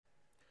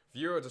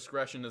Viewer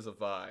discretion is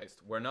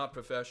advised. We're not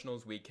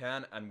professionals, we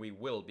can and we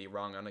will be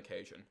wrong on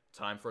occasion.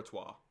 Time for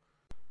Twa.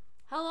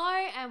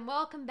 Hello and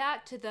welcome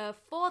back to the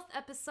 4th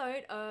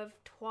episode of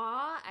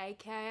Twa,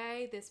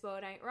 aka This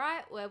World Ain't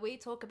Right, where we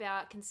talk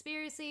about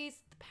conspiracies,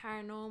 the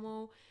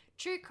paranormal,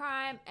 true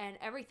crime, and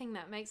everything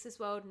that makes this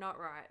world not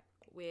right,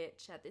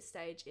 which at this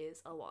stage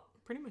is a lot.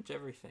 Pretty much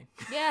everything.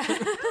 Yeah. I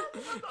was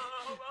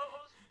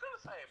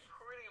gonna say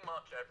pretty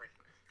much everything.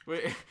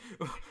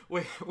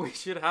 We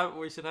should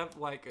have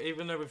like,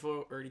 even though we've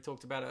already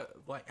talked about it,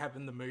 like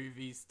having the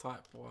movies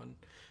type one,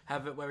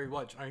 have it where we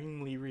watch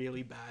only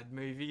really bad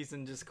movies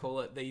and just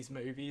call it These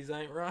Movies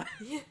Ain't Right.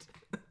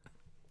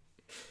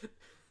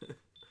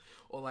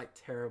 Or like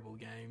terrible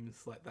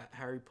games, like that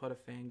Harry Potter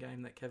fan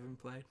game that Kevin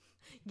played.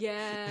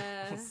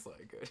 Yeah. It was so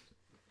good.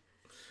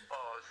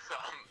 Oh,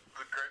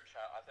 the group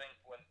chat, I think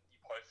when you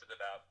posted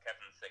about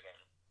Kevin singing,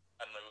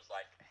 and it was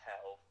like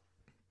hell.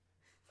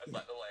 It's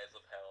like the layers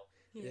of hell.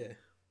 Yeah.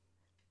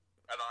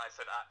 And I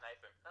said,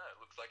 Nathan, it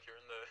looks like you're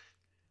in the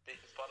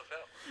deepest part of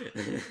hell.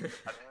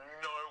 And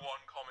no one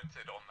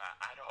commented on that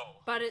at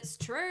all. But it's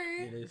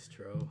true. It is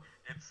true.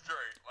 It's true.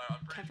 Like,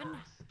 I'm pretty Kevin- sure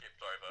it was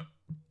skipped over.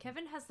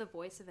 Kevin has the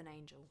voice of an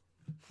angel.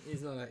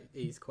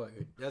 He's quite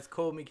good. That's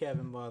Call Me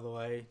Kevin, by the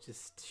way.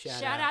 Just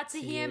shout out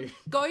to him. you.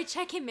 Go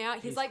check him out.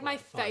 He's like my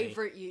quite funny.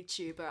 favorite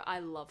YouTuber. I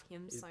love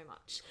him so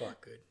much. Quite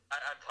good. And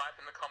type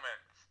in the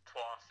comments,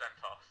 Twa sent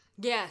us.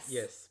 Yes.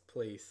 Yes,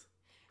 please.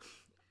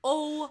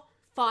 All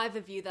 5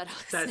 of you that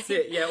are That's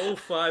listening. it. Yeah, all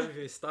 5 of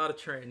you start a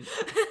trend.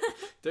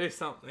 Do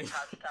something.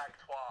 Hashtag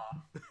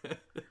Twa.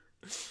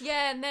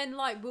 Yeah, and then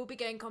like we'll be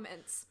getting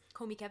comments.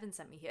 Call Me Kevin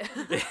sent me here.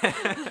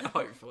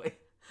 Hopefully.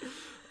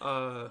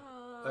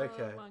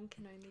 Okay. One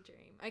can only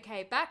dream.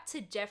 Okay, back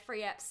to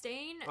Jeffrey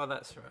Epstein, Oh,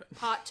 that's right.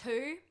 part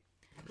 2,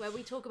 where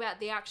we talk about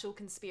the actual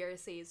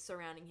conspiracies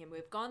surrounding him.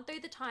 We've gone through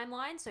the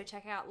timeline, so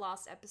check out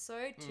last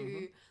episode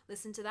to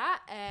listen to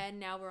that. And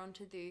now we're on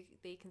to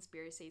the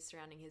conspiracies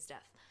surrounding his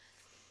death.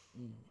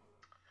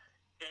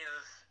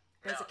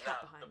 There's a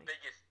cat behind me.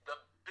 The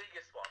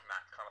biggest one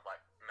that's kind of like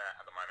meh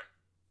at the moment.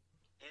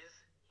 Is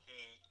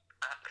he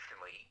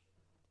actually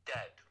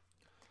dead?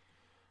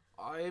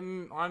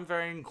 I'm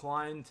very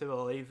inclined to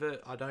believe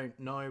it. I don't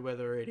know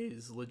whether it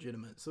is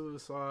legitimate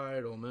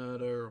suicide or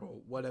murder or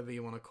whatever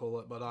you want to call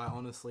it, but I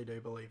honestly do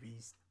believe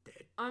he's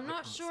dead. I'm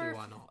not can't see sure if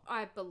why not.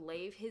 I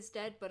believe he's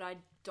dead, but I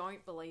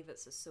don't believe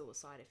it's a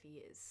suicide if he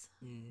is.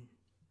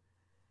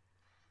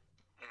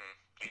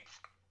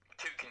 It's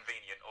too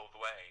convenient all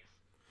the way.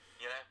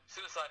 You know,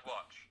 Suicide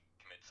Watch,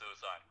 commit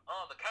suicide.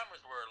 Oh, the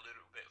cameras were a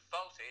little bit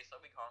faulty, so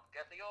we can't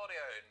get the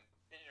audio and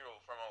visual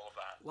from all of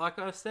that. Like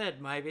I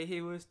said, maybe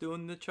he was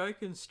doing the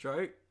choke and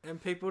stroke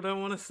and people don't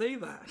want to see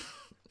that.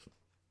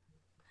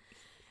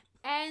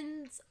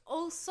 And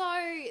also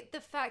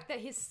the fact that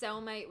his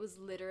cellmate was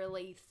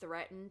literally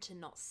threatened to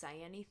not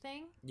say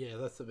anything. Yeah,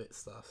 that's a bit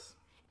sus.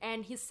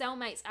 And his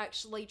cellmate's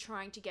actually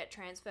trying to get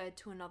transferred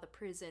to another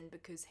prison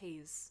because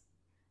he's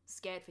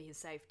scared for his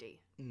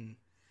safety. And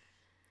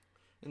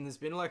there's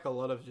been like a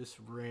lot of just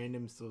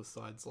random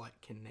suicides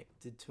like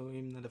connected to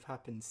him that have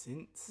happened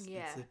since.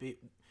 Yeah.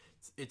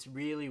 It's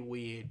really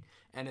weird,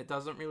 and it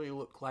doesn't really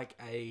look like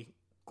a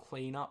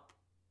cleanup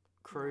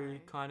crew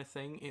kind of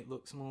thing. It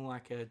looks more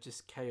like a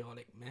just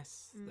chaotic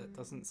mess that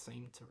doesn't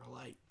seem to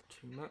relate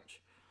too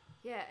much.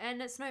 Yeah,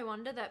 and it's no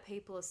wonder that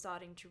people are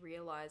starting to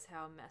realise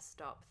how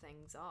messed up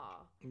things are.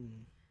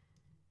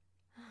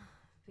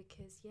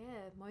 Because,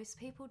 yeah, most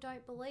people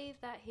don't believe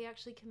that he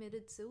actually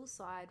committed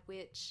suicide,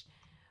 which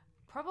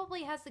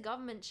probably has the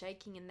government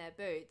shaking in their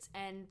boots,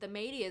 and the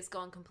media's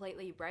gone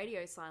completely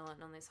radio silent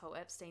on this whole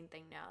Epstein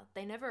thing now.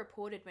 They never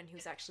reported when he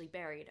was actually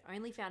buried. I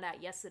only found out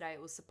yesterday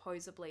it was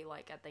supposedly,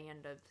 like, at the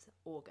end of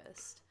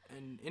August.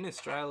 And in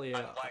Australia...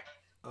 And like,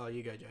 oh,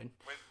 you go, Jane.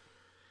 With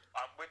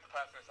the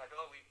person who's like,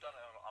 oh, we've done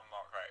it on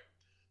Mark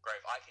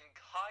Grave, I can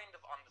kind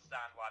of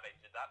understand why they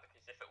did that,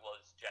 because if it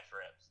was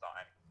Jeffery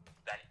Epstein,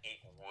 then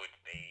it would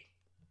be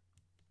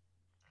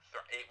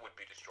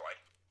destroyed.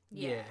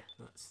 Yeah,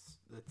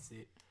 that's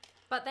it.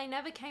 But they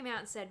never came out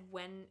and said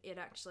when it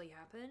actually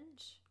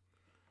happened.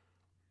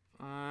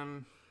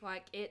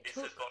 Like, it Is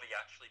took... his body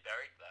actually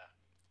buried there?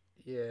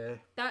 Yeah.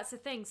 That's the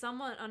thing.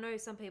 I know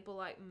some people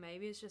like,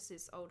 maybe it's just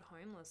this old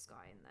homeless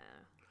guy in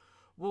there.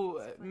 Well,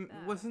 Like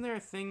that. wasn't there a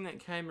thing that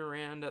came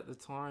around at the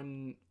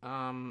time,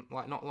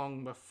 like not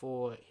long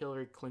before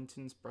Hillary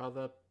Clinton's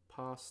brother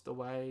passed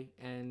away,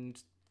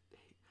 and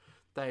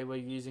they were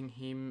using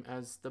him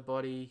as the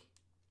body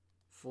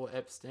for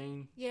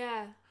Epstein?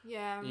 Yeah,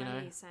 I remember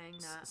know, you saying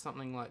that.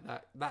 Something like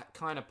that. That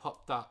kind of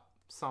popped up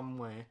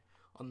somewhere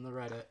on the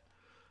Reddit.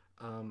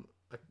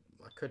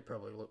 I could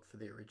probably look for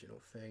the original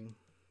thing.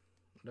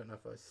 I don't know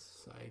if I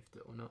saved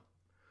it or not.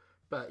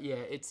 But yeah,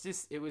 it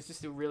was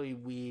just a really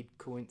weird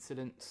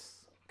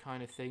coincidence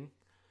kind of thing.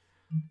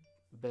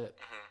 But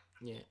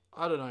yeah,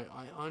 I don't know.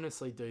 I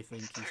honestly do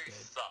think he's Too dead.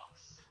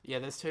 sus. Yeah,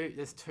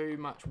 there's too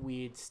much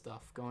weird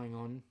stuff going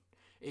on.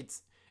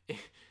 It's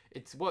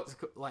what's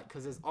like,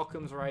 because there's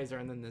Occam's razor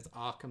and then there's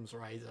Arkham's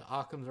razor.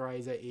 Arkham's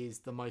razor is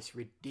the most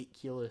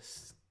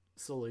ridiculous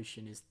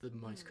solution is the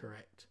most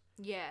correct.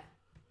 Yeah.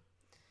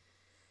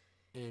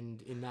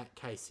 And in that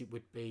case, it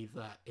would be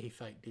that he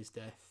faked his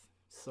death.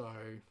 So,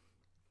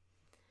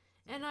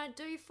 And I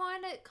do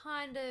find it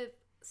kind of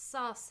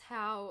sus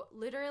how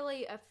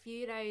literally a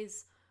few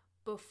days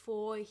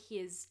before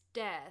his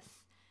death,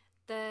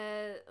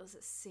 was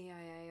it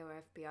CIA or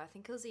FBI? I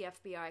think it was the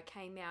FBI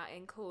came out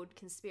and called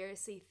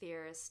conspiracy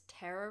theorists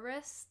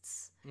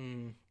terrorists.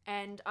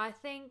 And I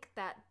think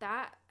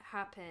that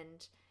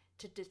happened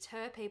to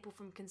deter people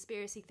from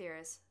conspiracy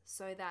theories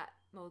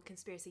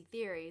conspiracy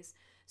theories,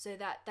 so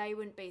that they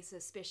wouldn't be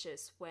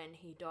suspicious when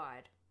he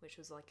died, which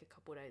was like a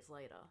couple days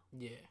later.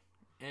 yeah.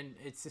 And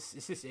it's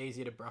just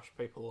easier to brush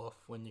people off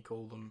when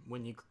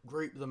you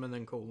group them and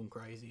then call them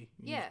crazy.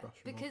 You Yeah, just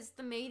brush them off. because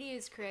the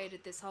media's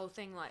created this whole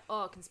thing like,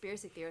 oh,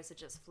 conspiracy theorists are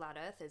just flat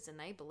earthers, and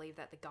they believe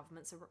that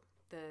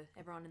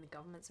everyone in the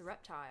government's a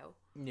reptile.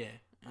 Yeah.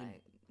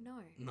 Like, no.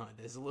 No,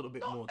 there's a little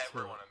bit Not more to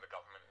everyone it. in the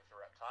government is a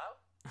reptile.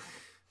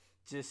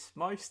 Just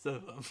most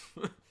of them.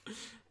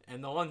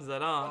 And the ones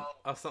that aren't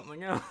are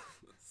something else.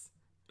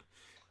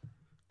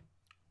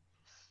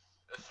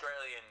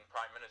 Australian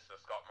Prime Minister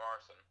Scott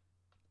Morrison.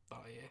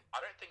 Oh, yeah. I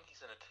don't think he's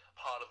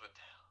part of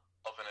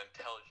an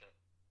intelligent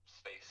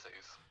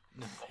species.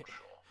 No. Not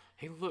sure.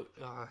 He look.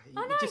 I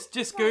know,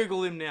 Just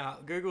Google him now.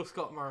 Google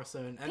Scott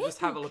Morrison and just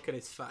have a look at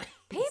his face.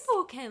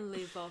 People can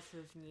live off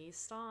of New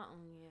Start.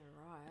 Yeah,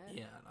 right.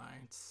 Yeah, no,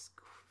 it's.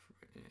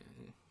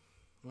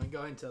 Won't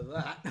go into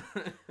that.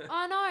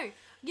 I know.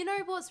 You know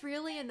what's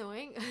really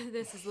annoying?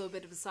 This is a little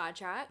bit of a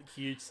sidetrack.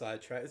 Huge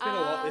sidetrack. There's been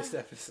a lot this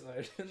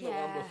episode and the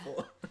one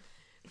before.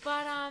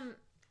 But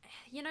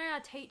you know, our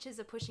teachers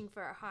are pushing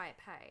for a higher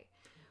pay.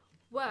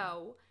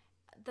 Well,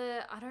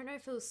 I don't know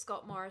if it was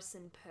Scott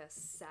Morrison per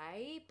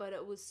se, but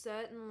it was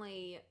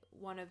certainly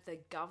one of the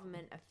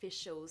government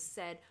officials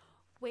said,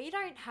 we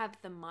don't have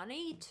the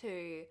money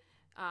to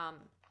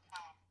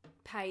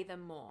pay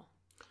them more.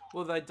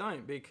 Well, they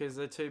don't because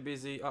they're too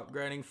busy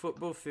upgrading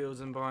football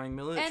fields and buying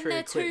military And they're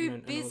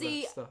equipment too busy. and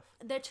all that stuff.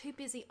 They're too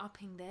busy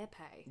upping their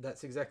pay.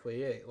 That's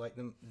exactly it. Like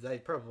they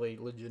probably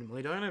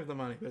legitimately don't have the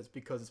money, but it's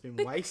because it's been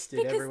wasted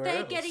because everywhere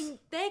they're else.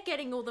 they're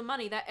getting all the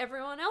money that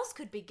everyone else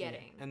could be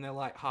getting. Yeah. And they're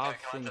like Can I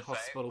halving just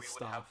hospital say,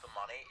 we would have staff. the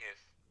money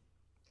if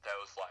there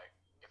was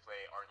if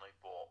they only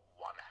bought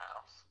one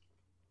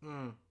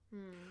house.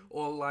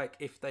 Or like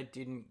if they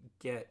didn't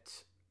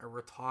get a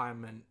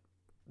retirement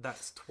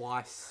that's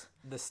twice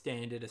the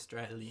standard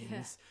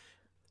Australians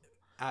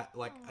at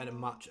a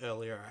much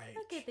earlier age.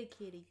 Look at the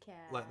kitty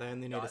cat. Like they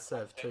only need to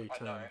serve 2 I know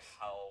terms.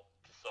 how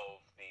to solve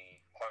the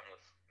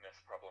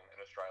homelessness problem in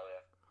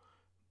Australia.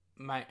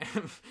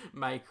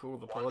 Make all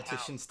the One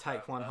politicians house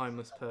take per one person.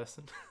 homeless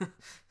person.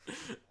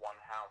 One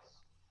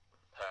house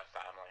per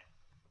family.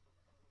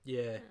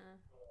 Yeah.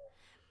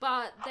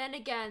 But then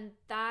again,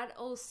 that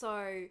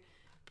also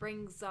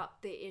brings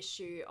up the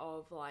issue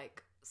of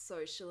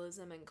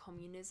socialism and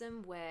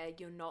communism, where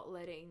you're not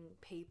letting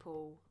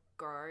people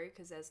grow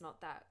because there's not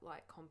that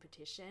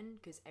competition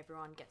because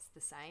everyone gets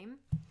the same.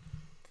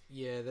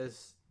 Yeah,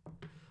 there's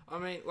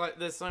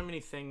so many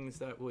things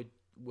that would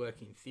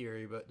work in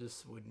theory but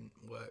just wouldn't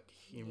work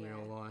in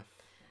real life.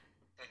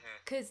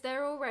 Because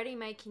they're already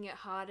making it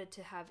harder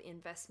to have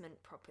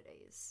investment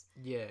properties.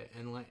 Yeah,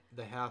 and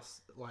the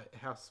house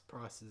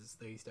prices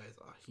these days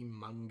are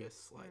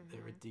humongous. They're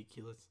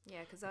ridiculous.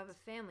 Yeah, because I have a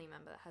family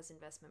member that has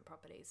investment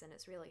properties, and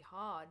it's really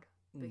hard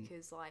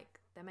because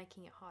they're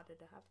making it harder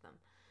to have them.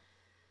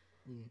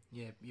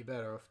 Yeah, you're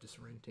better off just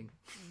renting.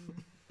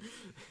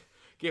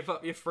 Give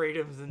up your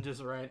freedoms and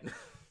just rent.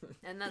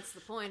 And that's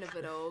the point of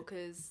it all,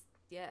 because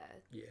you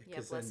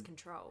have less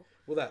control.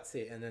 Well, that's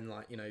it. And then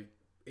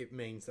it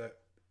means that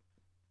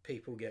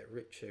people get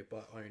richer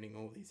by owning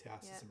all these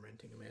houses and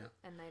renting them out.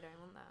 And they don't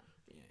want that.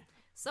 Yeah.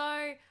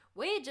 So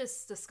we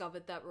just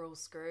discovered that we're all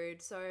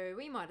screwed, so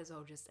we might as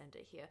well just end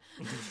it here.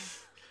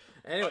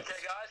 Anyway.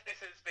 Okay, guys, this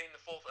has been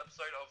the 4th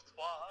episode of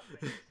Twa.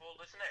 Thank you for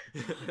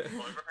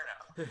listening. Over now.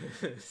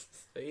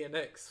 See you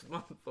next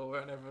month or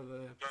whenever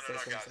the No,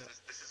 episode guys. comes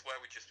out. This is where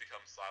we just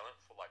become silent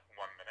for 1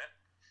 minute.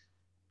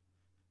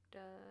 Da,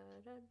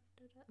 da,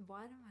 da, da.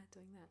 Why am I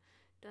doing that?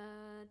 Da,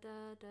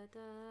 da, da,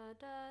 da,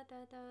 da,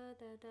 da, da,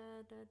 da,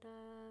 da, da, da.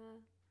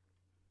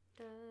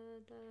 Da,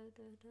 da,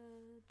 da, da,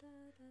 da,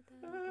 da,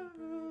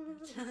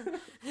 da,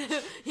 da.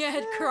 You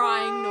had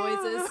crying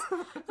noises.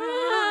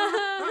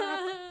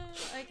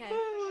 Okay.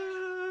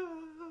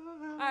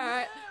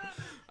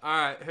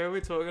 Alright, who are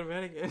we talking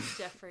about again?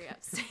 Jeffrey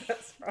Epstein.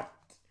 That's right.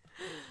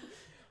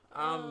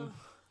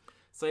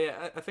 So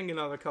yeah, I think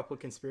another couple of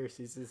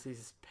conspiracies is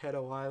this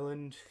pedo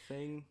island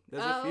thing.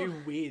 There's a few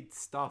weird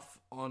stuff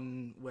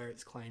on where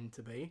it's claimed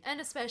to be. And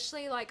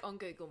especially on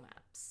Google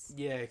Maps.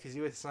 Yeah, because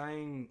you were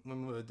saying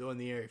when we were doing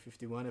the Area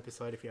 51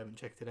 episode, if you haven't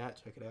checked it out,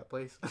 check it out,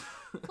 please.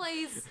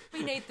 Please,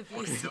 we need the What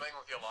are you views. doing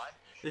with your life?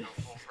 You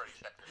You've already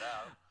checked it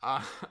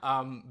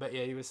out. But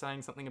yeah, you were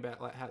saying something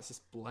about like how it's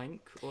just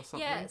blank or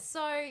something. Yeah,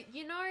 so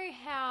you know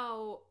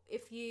how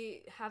if you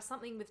have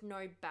something with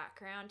no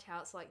background,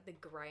 how it's like the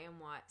grey and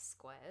white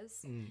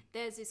squares?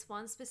 There's this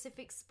one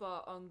specific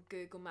spot on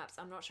Google Maps.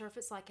 I'm not sure if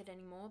it's like it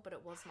anymore, but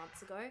it was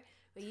months ago.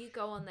 Where you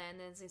go on there and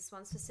there's this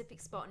one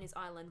specific spot on his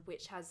island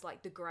which has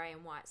like the grey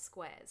and white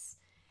squares.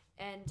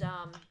 And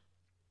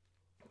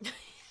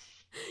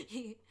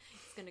he's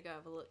gonna go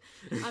have a look.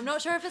 I'm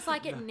not sure if it's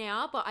like it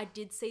now, but I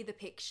did see the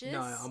pictures.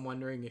 No, I'm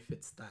wondering if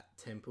it's that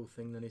temple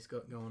thing that he's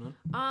got going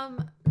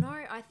on. No,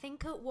 I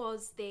think it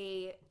was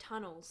the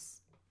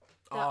tunnels.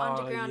 The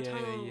underground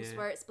tunnels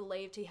where it's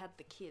believed he had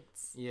the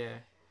kids. Yeah.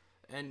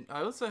 And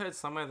I also heard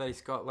somewhere that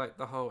he's got like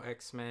the whole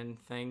X-Men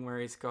thing where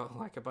he's got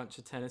like a bunch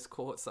of tennis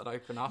courts that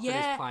open up and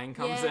his plane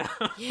comes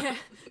out. Yeah,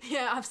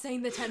 I've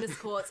seen the tennis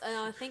courts and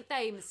I think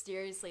they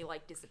mysteriously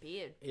like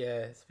disappeared. Yeah,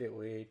 it's a bit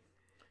weird.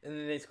 And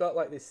then he's got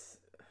like this.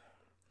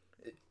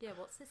 Yeah,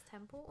 what's this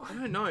temple? I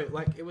don't know.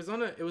 Like it was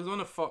on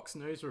a Fox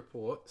News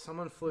report.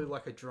 Someone flew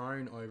like a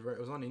drone over it. It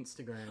was on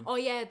Instagram. Oh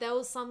yeah, there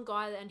was some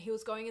guy and he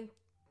was going and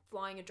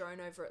flying a drone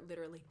over it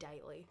literally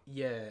daily.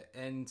 Yeah,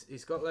 and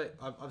he's got like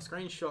I've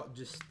screenshot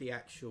just the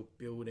actual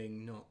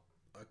building. Not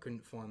I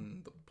couldn't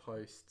find the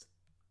post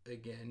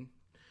again,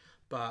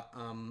 but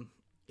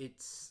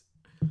it's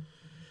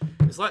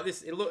like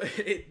this.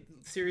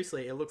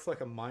 Seriously, it looks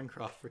like a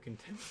Minecraft freaking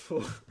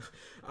temple.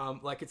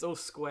 Like it's all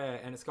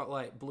square and it's got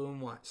like blue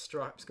and white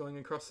stripes going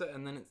across it,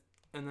 and then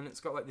it's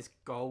got like this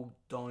gold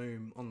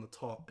dome on the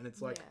top, and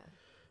it's like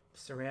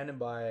surrounded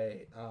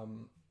by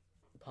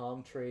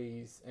palm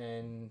trees,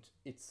 and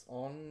it's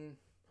on.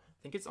 I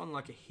think it's on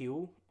like a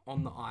hill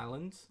on the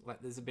island.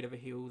 Like there's a bit of a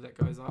hill that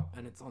goes up,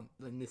 and it's on.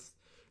 Then this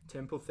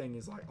temple thing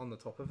is like on the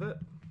top of it.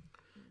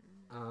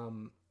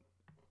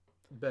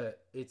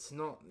 But it's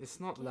not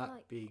that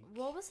like, big.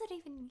 What was it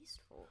even used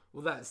for?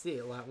 Well, that's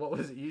it. Like, what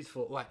was it used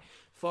for? Like,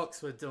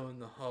 Fox were doing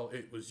the whole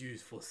it was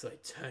used for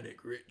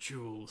satanic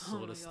rituals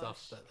sort of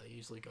stuff that they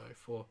usually go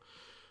for.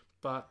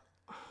 But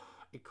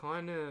it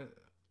kind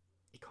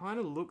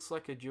of looks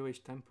like a Jewish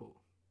temple.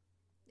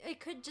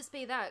 It could just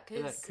be that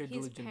because could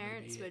his legitimately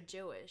parents be were it.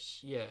 Jewish.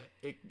 Yeah,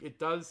 it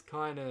does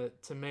kind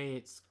of, to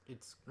me,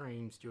 it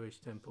screams Jewish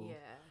temple.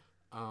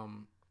 Yeah.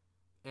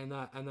 And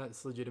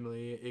that's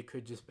legitimately it. It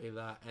could just be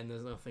that, and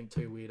there's nothing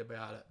too weird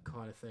about it,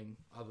 kind of thing,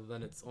 other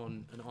than it's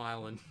on an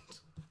island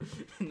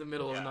in the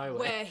middle of nowhere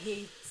where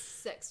he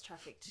sex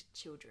trafficked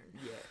children.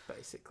 Yeah,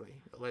 basically,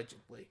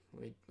 allegedly.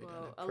 We don't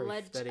have proof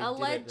Allegedly, that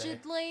he did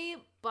it there.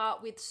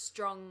 but with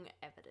strong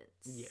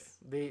evidence.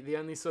 Yeah, the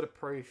only sort of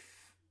proof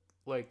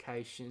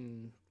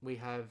location we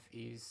have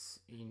is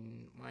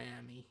in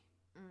Miami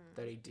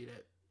that he did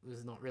it.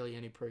 There's not really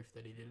any proof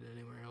that he did it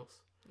anywhere else.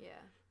 Yeah.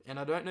 And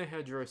I don't know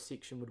how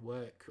jurisdiction would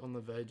work on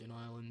the Virgin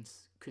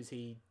Islands because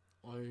he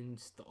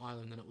owns the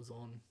island that it was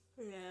on.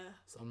 Yeah.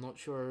 So I'm not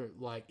sure,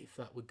 like, if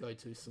that would go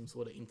to some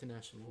sort of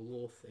international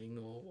law thing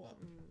or what.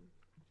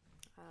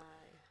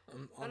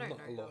 I'm not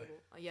a lawyer.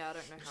 I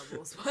don't know how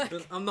laws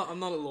work. I'm not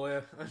a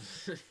lawyer.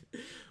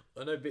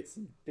 I know bits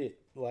and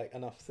like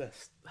enough to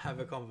have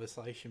a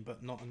conversation,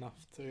 but not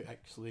enough to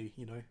actually,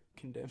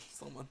 condemn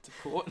someone to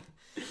court.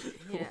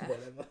 Yeah. Or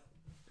whatever.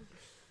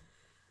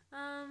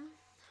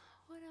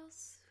 What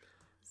else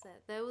was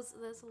that?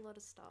 There's a lot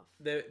of stuff.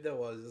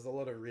 There's a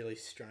lot of really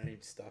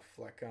strange stuff,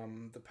 like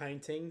the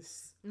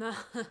paintings. No.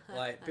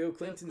 Like Bill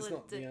Clinton's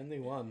not the only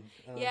one.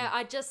 Yeah,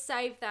 I just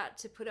saved that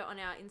to put it on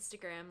our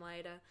Instagram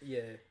later.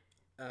 Yeah.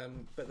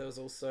 But there was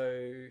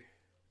also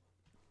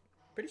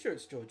pretty sure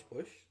it's George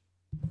Bush.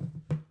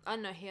 I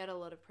don't know, he had a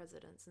lot of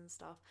presidents and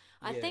stuff.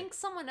 I think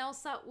someone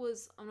else that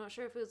was, I'm not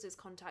sure if it was his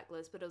contact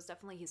list, but it was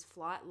definitely his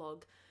flight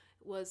log,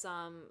 was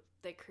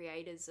the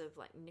creators of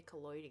like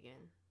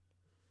Nickelodeon,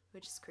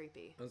 which is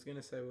creepy. I was going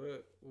to say,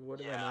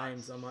 what are their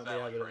names? I might be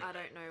able to... I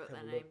don't know what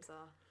their names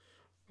are.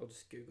 I'll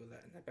just Google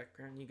that in the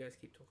background. You guys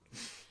keep talking.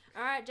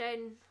 Alright,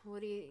 Jaden,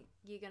 what are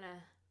you going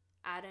to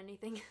add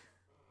anything?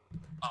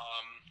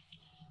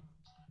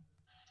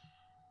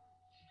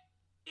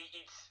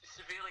 It's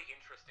severely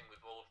interesting with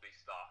all of this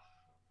stuff.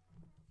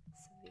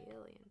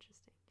 Severely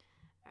interesting.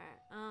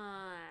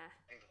 Alright.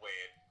 It's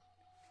weird.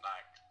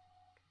 Like,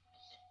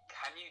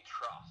 can you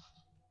trust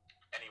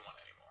anyone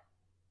anymore?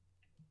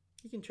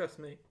 You can trust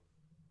me.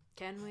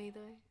 Can we,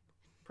 though?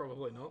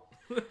 Probably not.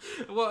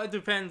 Well, it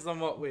depends on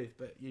what with,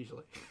 but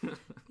usually.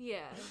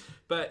 Yeah.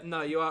 But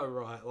no, you are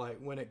right. Like,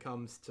 when it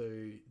comes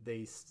to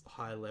these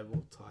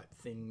high-level type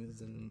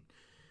things and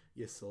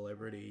your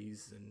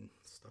celebrities and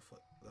stuff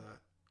like that,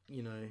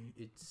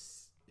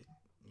 it's...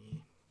 Yeah.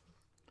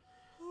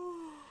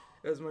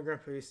 As my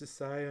grandpa used to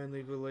say,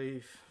 only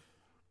believe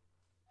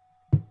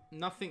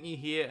nothing you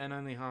hear and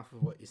only half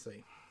of what you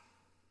see.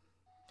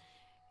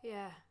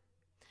 Yeah.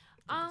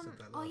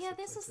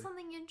 This is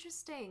something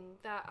interesting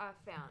that I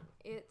found.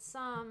 It's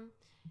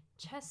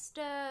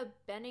Chester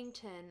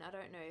Bennington. I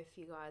don't know if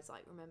you guys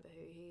remember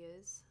who he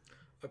is.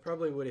 I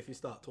probably would if you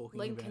start talking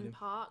about him. Linkin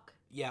Park.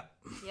 Yeah.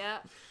 Yeah.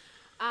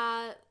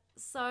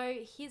 So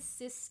his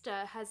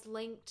sister has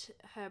linked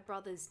her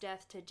brother's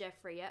death to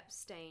Jeffrey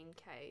Epstein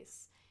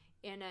case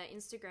in an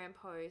Instagram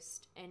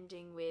post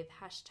ending with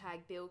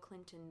 #Bill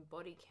Clinton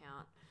body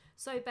count.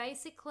 So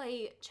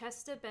basically,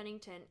 Chester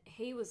Bennington,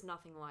 he was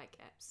nothing like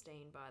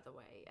Epstein, by the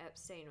way.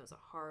 Epstein was a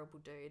horrible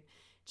dude.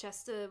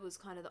 Chester was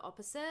kind of the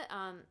opposite.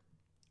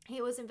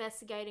 He was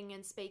investigating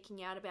and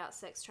speaking out about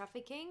sex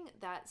trafficking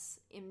that's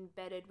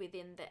embedded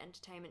within the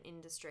entertainment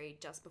industry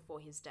just before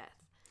his death.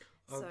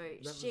 So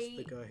that was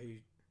the guy who...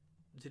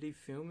 Did he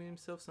film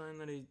himself saying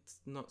that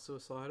he's not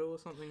suicidal or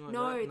something like that?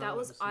 No, that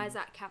was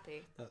Isaac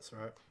Cappy. That's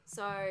right.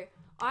 So,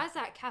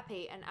 Isaac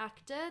Cappy, an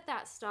actor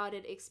that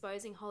started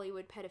exposing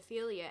Hollywood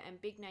pedophilia and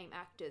big-name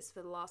actors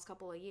for the last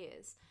couple of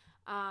years.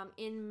 On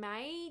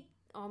May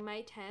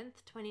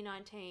 10th,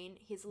 2019,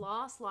 his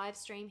last live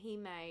stream he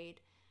made,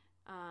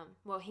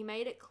 he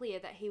made it clear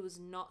that he was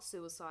not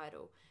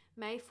suicidal.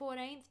 May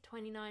 14th,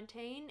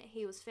 2019,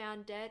 he was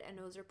found dead and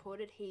it was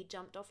reported he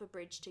jumped off a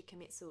bridge to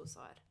commit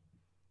suicide.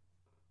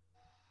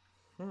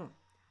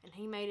 And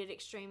he made it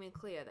extremely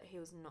clear that he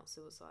was not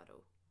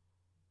suicidal.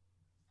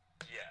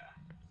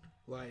 Yeah.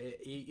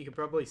 Like, you could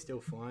probably still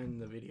find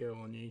the video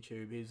on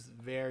YouTube. He's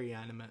very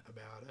animate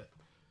about it.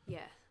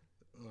 Yeah.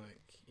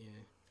 Like,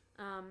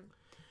 yeah.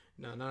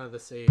 No, none of the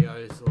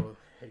CEOs or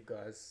head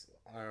guys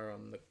are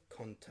on the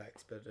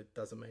contacts, but it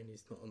doesn't mean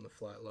he's not on the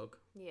flight log.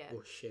 Yeah.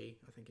 Or she.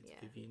 I think it's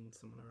Vivian,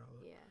 someone or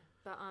other. Yeah.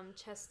 But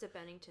Chester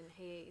Bennington,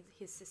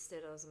 his sister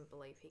doesn't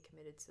believe he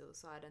committed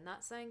suicide, and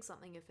that's saying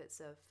something if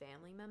it's a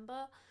family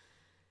member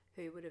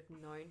who would have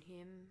known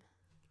him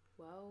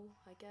well,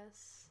 I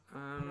guess.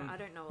 I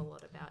don't know a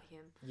lot about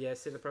him. Yeah,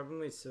 see, the problem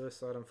with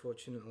suicide,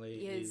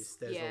 unfortunately, is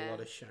there's a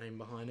lot of shame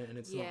behind it, and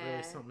it's not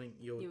really something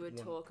you would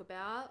talk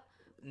about.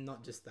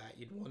 Not just that,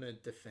 you'd want to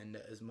defend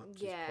it as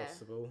much as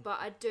possible. But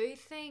I do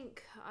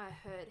think I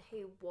heard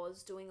he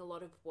was doing a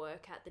lot of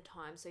work at the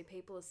time, so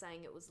people are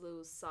saying it was a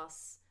little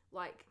sus.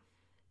 Like,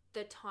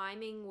 the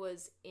timing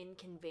was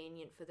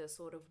inconvenient for the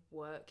sort of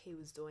work he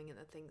was doing and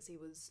the things he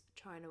was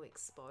trying to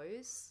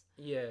expose.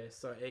 Yeah,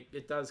 so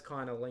it does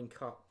kind of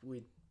link up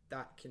with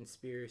that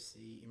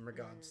conspiracy in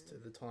regards to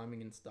the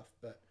timing and stuff,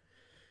 but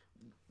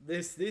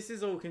this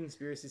is all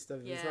conspiracy stuff.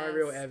 There's no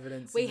real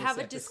evidence. We have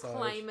a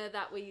disclaimer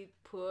that we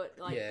put,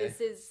 like,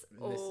 this is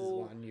all... This is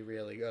one you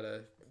really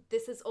gotta...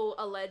 This is all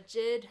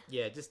alleged.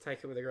 Yeah, just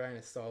take it with a grain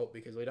of salt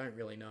because we don't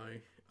really know.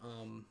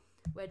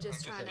 We're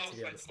just trying to...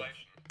 The other stuff.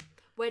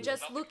 We're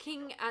just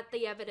looking at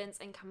the evidence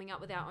and coming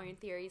up with our own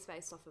theories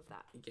based off of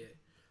that. Yeah.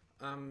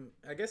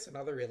 I guess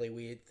another really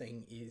weird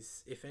thing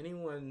is if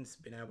anyone's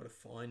been able to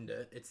find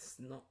it, it's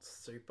not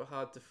super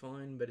hard to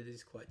find, but it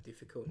is quite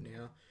difficult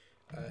now.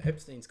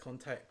 Epstein's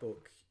contact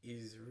book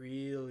is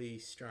really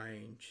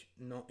strange,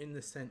 not in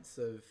the sense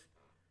of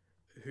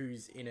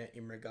who's in it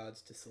in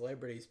regards to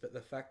celebrities, but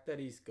the fact that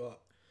he's got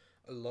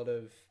a lot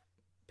of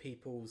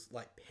people's,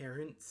 like,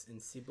 parents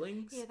and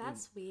siblings. Yeah,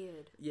 that's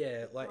weird.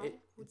 Yeah, like... Why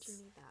would you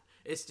need that?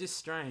 It's just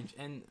strange.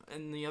 And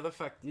the other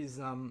fact is,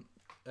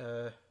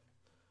 Les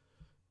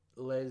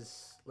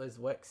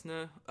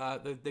Wexner,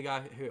 the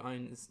guy who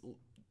owns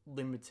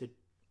Limited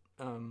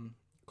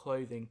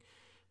Clothing,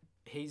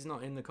 he's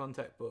not in the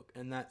contact book,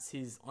 and that's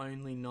his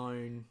only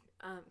known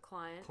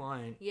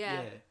client.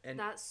 Yeah, and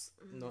that's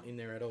not in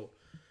there at all.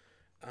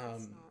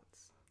 That's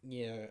nuts.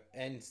 Yeah,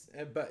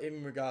 but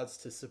in regards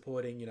to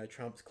supporting,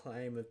 Trump's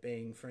claim of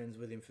being friends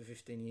with him for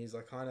 15 years,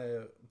 I kind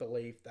of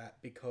believe that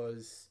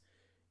because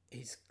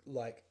he's,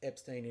 like,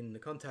 Epstein in the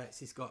contacts,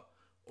 he's got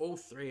all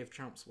three of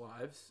Trump's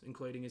wives,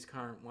 including his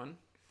current one.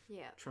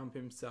 Yeah. Trump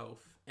himself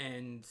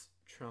and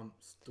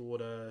Trump's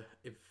daughter,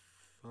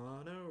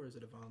 Ivana, or is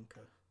it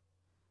Ivanka?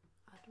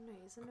 I don't know.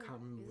 I can't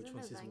remember which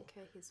one's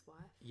his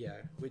wife? Yeah,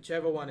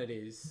 whichever one it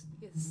is.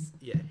 Yes.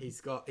 Yeah,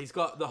 he's got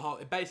the whole.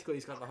 Basically,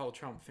 he's got the whole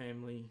Trump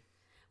family.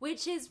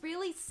 Which is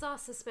really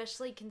sus,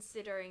 especially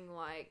considering,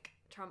 like,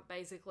 Trump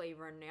basically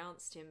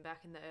renounced him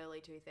back in the early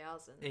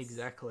 2000s.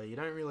 Exactly. You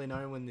don't really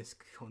know when this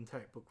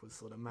contact book was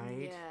sort of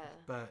made. Yeah.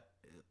 But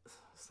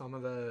some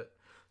of the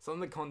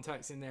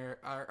contacts in there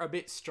are a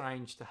bit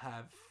strange to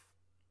have,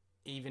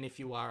 even if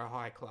you are a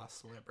high class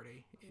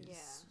celebrity.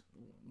 Is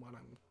what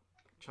I'm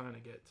trying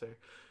to get to.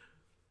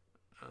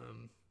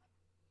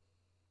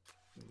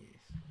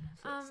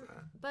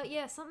 But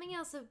yeah, something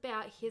else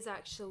about his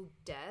actual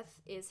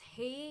death is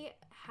he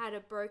had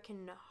a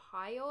broken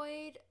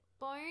hyoid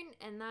bone,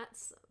 and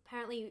that's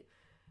apparently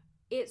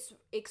it's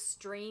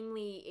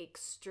extremely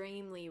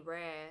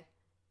rare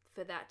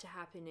for that to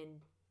happen in,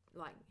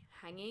 like,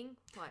 hanging,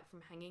 like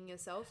from hanging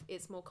yourself.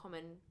 It's more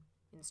common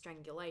in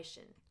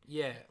strangulation.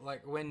 Yeah,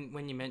 like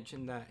when you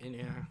mentioned that in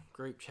our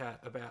group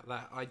chat about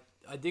that,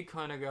 I did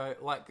kind of go,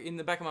 like, in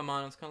the back of my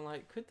mind I was kind of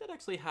like, could that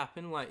actually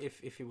happen, like if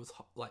he was,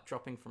 like,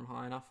 dropping from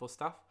high enough or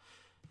stuff.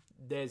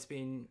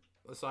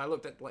 So I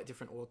looked at, like,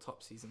 different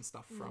autopsies and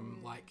stuff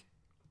from like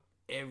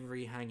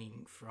every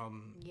hanging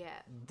from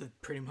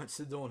pretty much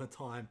the dawn of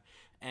time,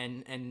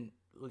 and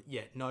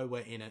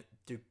nowhere in it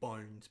do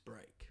bones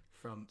break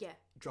from Yeah.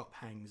 drop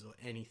hangs or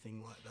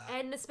anything like that.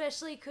 And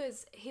especially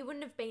because he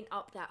wouldn't have been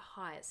up that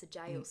high. It's a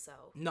jail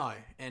cell. No,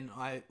 and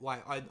I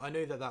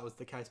knew that was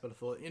the case, but I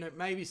thought,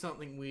 maybe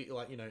something weird,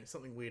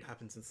 something weird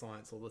happens in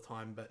science all the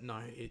time, but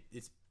no,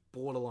 it's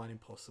borderline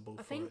impossible.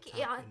 I for it to think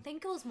happen.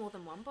 it was more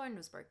than one bone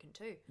was broken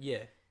too. Yeah,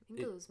 I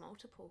think it was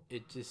multiple.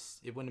 it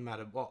wouldn't have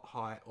mattered what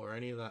height or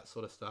any of that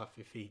sort of stuff.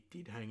 If he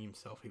did hang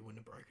himself, he wouldn't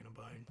have broken a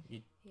bone.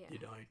 You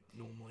don't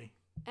normally.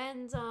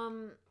 And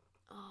oh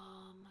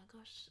my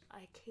gosh,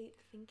 I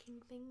keep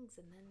thinking things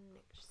and then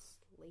it just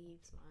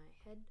leaves my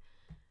head.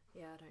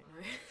 Yeah, I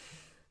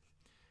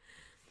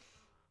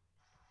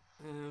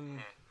don't know.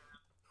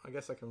 I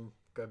guess I can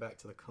go back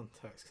to the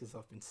context because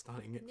I've been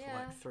studying it for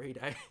Yeah. like 3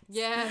 days.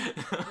 Yeah,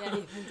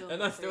 you've been doing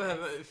And it I for still 3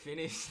 haven't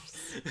finished.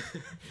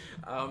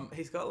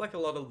 He's got like a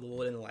lot of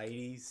lord and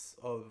ladies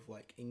of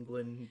like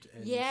England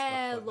and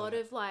Yeah, a stuff like lot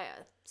that. of like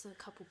so a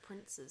couple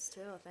princes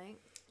too. I think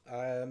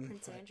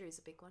Prince Andrew's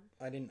a big one.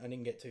 I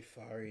didn't get too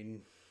far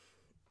in.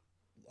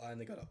 I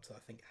only got up to I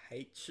think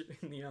H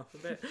in the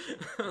alphabet.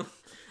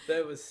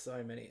 There was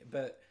so many,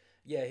 but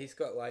yeah, he's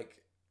got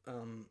like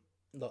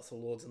lots of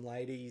lords and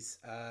ladies,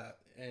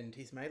 and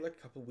he's made like a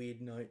couple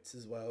weird notes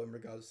as well in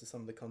regards to some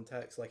of the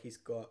contacts. Like he's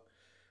got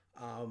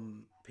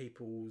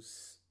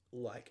people's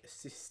like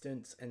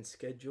assistants and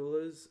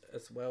schedulers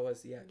as well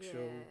as the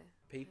actual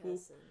people.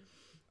 Person.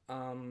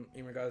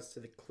 In regards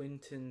to the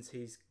Clintons,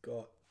 he's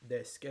got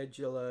their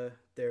scheduler,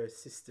 their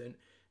assistant,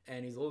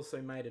 and he's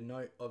also made a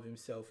note of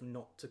himself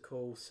not to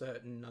call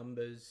certain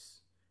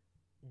numbers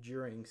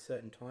during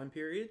certain time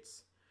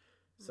periods.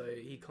 So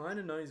he kind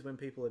of knows when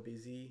people are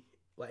busy.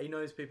 Like, he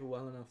knows people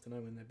well enough to know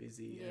when they're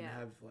busy and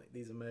have, like,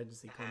 these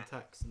emergency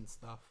contacts and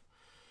stuff.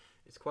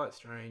 It's quite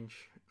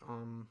strange.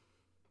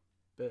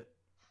 But,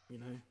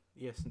 the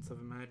essence of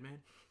a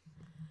madman.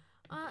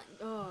 How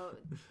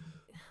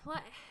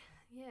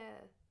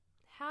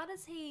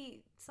does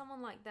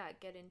someone like that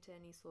get into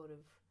any sort of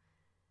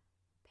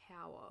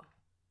power?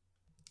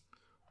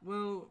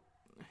 Well,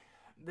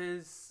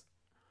 there's...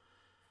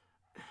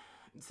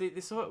 See,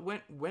 this sort of,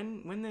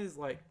 when there's,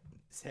 like,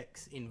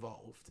 sex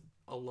involved,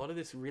 a lot of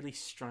this really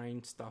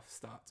strange stuff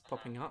starts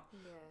popping up.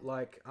 Yeah.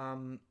 Like,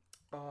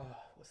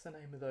 what's the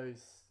name of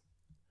those?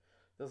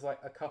 There's, like,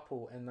 a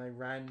couple, and they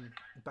ran,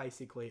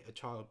 basically, a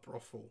child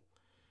brothel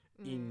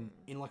in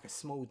like, a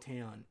small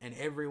town, and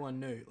everyone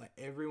knew. Like,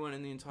 everyone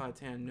in the entire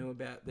town knew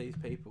about these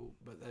people,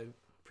 but they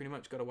pretty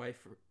much got away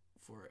for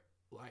it,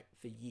 like,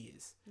 for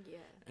years. Yeah.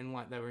 And,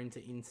 like, they were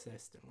into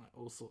incest and, like,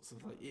 all sorts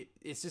of, like...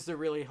 It's just a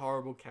really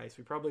horrible case.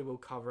 We probably will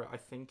cover it. I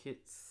think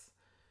it's...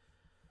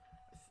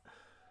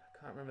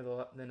 I can't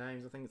remember the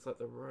names. I think it's, like,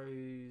 the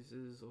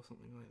Roses or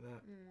something like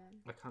that.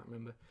 I can't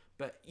remember.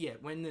 But, yeah,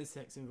 when there's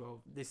sex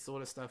involved, this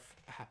sort of stuff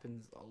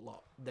happens a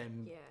lot.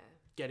 Them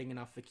getting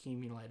enough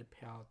accumulated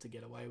power to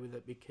get away with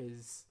it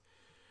because...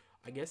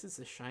 I guess it's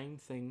a shame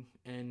thing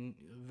and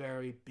a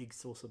very big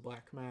source of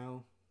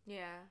blackmail.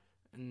 Yeah.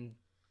 And...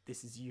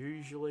 This is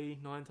usually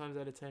 9 times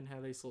out of 10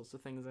 how these sorts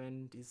of things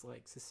end is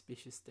like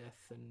suspicious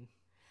death and.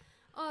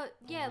 Oh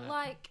yeah, that.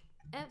 like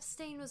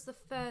Epstein was the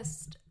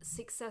first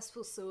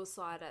successful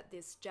suicide at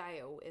this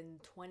jail in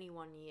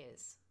 21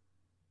 years.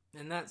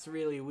 And that's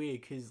really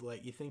weird because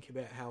like you think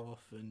about how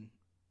often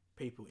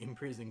people in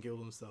prison kill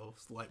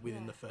themselves like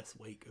within the first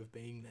week of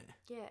being there.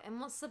 Yeah, and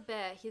what's the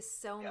bet? His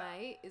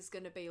cellmate is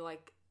going to be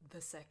like the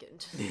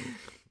second.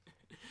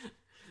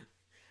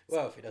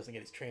 Well, if he doesn't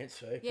get his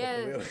transfer, he Yeah,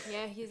 probably will.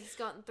 yeah, he's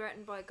gotten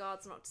threatened by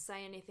guards not to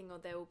say anything or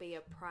there will be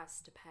a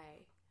price to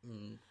pay.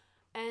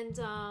 And,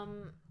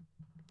 oh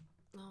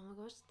my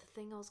gosh, the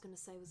thing I was going to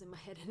say was in my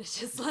head and it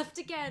just left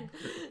again.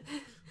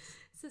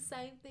 It's the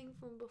same thing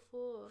from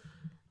before.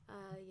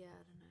 Yeah,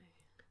 I don't know.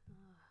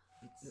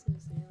 This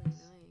is really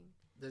annoying.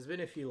 There's been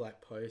a few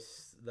like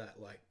posts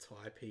that like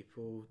tie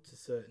people to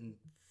certain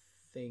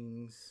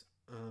things.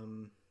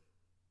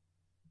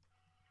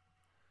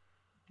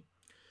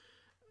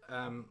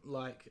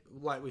 Like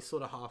we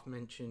sort of half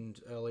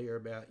mentioned earlier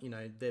about,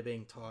 there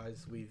being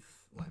ties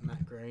with like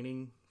Matt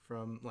Groening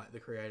from like the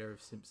creator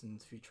of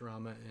Simpsons,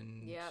 Futurama,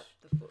 and the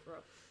foot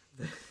rub.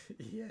 I'll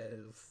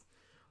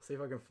see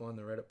if I can find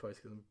the Reddit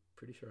post because I'm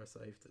pretty sure I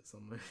saved it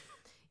somewhere.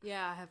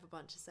 Yeah, I have a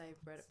bunch of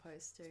saved Reddit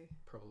posts too.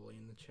 Probably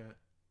in the chat.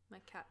 My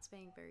cat's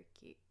being very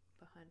cute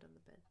behind on the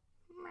bed.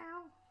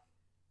 Meow.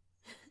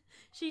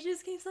 She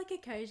just keeps like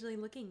occasionally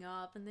looking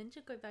up and then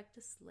she'll go back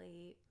to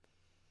sleep.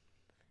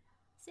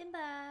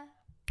 Simba.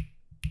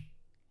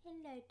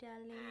 Hello,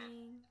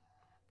 darling.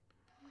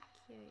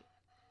 Cute.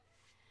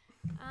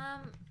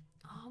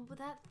 But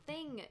that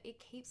thing, it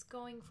keeps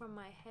going from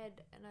my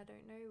head and I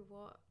don't know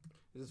what.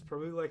 This is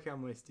probably like our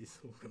most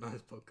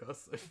disorganized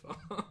podcast so far.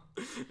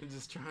 I'm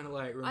just trying to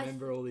like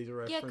remember all these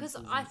references. Yeah, because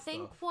I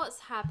think what's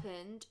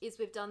happened is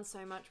we've done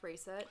so much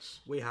research.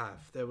 We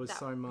have. There was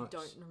so much. I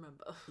don't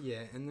remember.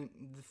 Yeah, and the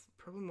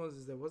problem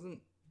was there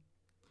wasn't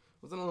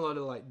a lot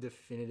of like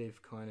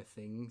definitive kind of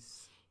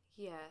things.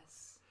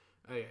 Yes.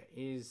 Okay,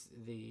 here's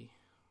the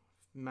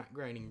Matt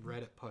Groening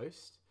Reddit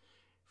post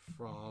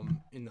from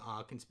in the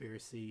R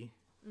Conspiracy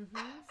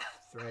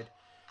thread.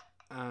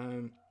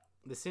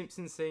 The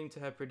Simpsons seem to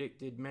have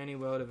predicted many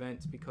world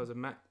events because of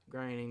Matt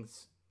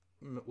Groening's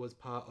was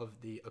part of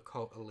the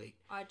occult elite.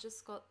 I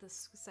just got the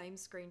same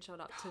screenshot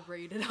up to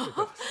read it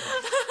off.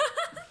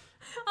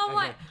 I'm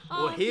like,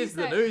 well, here's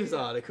the news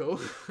article.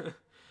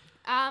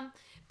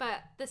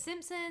 But The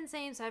Simpsons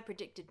seems to have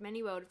predicted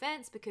many world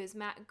events because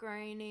Matt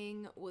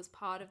Groening was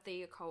part of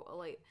the occult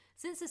elite.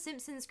 Since The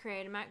Simpsons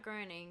creator Matt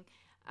Groening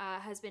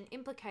has been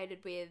implicated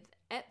with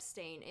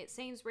Epstein, it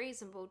seems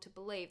reasonable to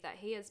believe that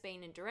he has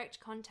been in direct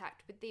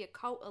contact with the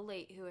occult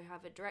elite who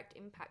have a direct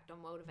impact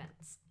on world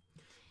events.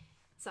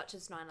 Such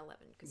as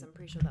 9/11, because I'm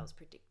pretty sure that was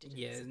predicted.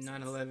 Yeah,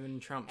 9/11,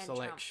 Trump's And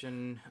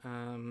election.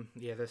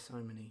 Yeah, there's so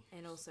many.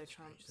 And also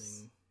Trump's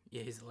things.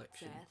 Yeah, his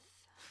election. death.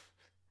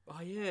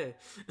 Oh, yeah.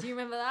 Do you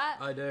remember that?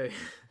 I do.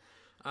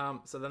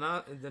 So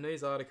the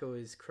news article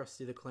is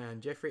Krusty the Clown.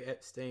 Jeffrey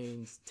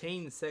Epstein's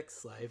teen sex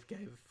slave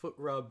gave a foot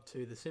rub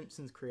to The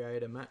Simpsons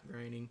creator Matt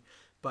Groening,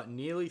 but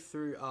nearly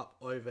threw up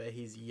over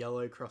his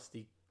yellow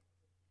crusty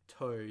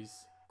toes,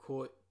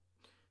 court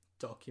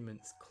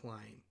documents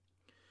claim.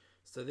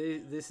 So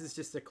this is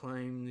just a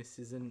claim. This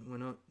isn't. We're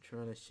not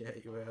trying to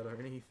shout you out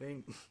or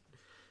anything,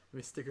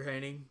 Mr.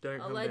 Groening. Don't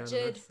come down on us.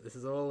 This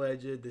is all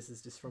alleged. This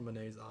is just from a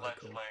news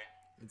article. Allegedly.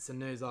 It's a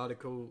news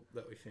article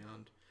that we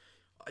found.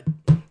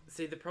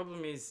 See, the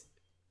problem is,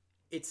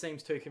 it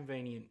seems too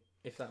convenient,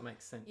 if that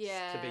makes sense,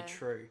 to be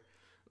true.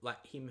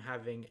 Like him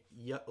having,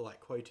 like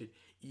quoted,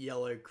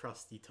 yellow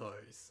crusty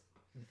toes.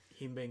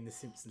 Him being the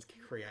Simpsons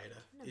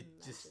creator. It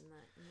just,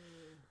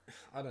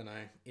 I don't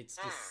know. It's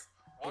just.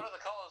 What are the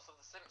colours of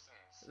the Simpsons?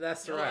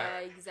 That's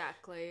right. Yeah,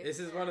 exactly. This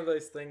is one of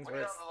those things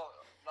where it's...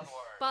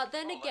 But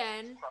then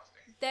again,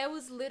 there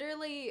was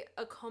literally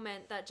a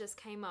comment that just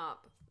came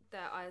up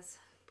that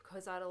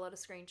because I had a lot of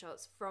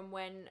screenshots from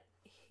when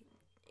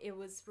it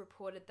was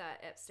reported that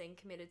Epstein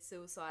committed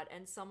suicide,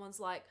 and someone's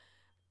like,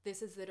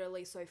 this is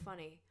literally so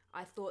funny.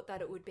 I thought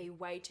that it would be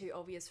way too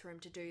obvious for him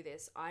to do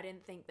this. I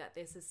didn't think that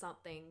this is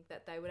something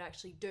that they would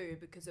actually do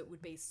because it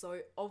would be so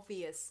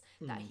obvious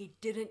that he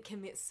didn't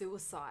commit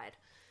suicide.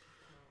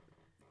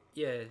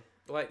 Yeah,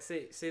 like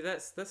see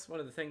that's one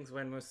of the things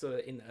when we're sort of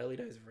in the early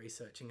days of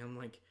researching. I'm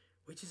like,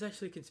 which is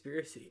actually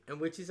conspiracy, and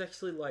which is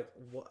actually like,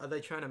 what are they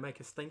trying to make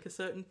us think a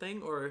certain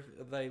thing, or are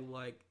they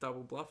like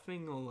double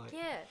bluffing, or like,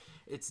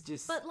 it's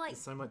just, but like,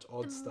 there's so much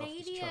odd stuff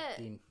just chucked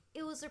in.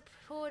 It was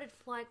reported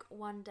for like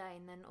one day,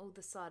 and then all of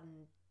a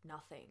sudden,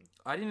 nothing.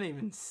 I didn't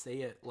even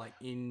see it like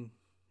in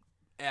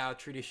our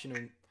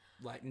traditional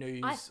like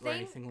news or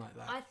anything like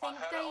that. I think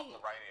heard it on the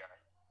radio.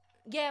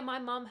 Yeah, my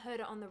mum heard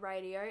it on the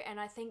radio, and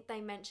I think they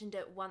mentioned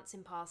it once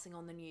in passing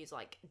on the news,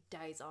 like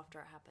days after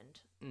it happened.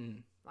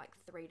 Like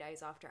 3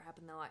 days after it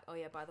happened, they're like, "Oh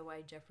yeah, by the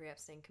way, Jeffrey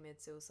Epstein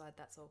committed suicide.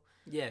 That's all."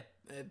 Yeah,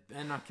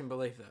 and I can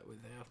believe that with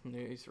our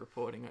news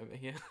reporting over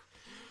here,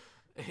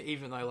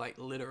 even though like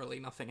literally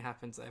nothing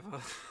happens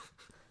ever.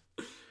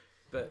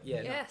 But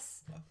yeah.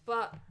 Yes,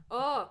 but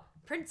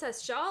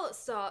Princess Charlotte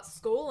starts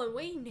school, and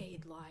we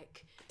need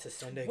like to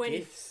send her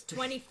gifts,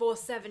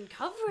 24/7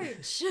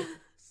 coverage.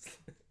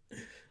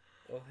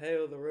 Well,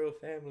 hail the royal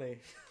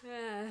family.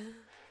 Yeah.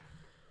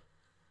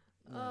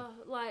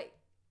 Like,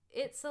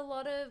 it's a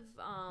lot of,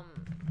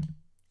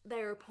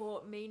 they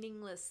report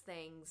meaningless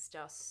things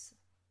just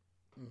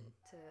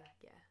to,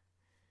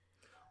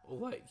 Or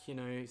like, you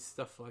know,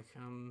 stuff like,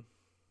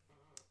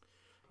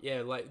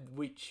 like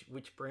which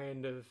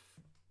brand of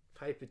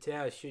paper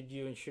towels should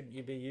you and shouldn't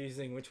you be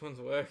using, which ones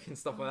work and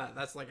stuff like that.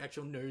 That's like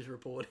actual news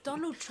reporting.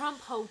 Donald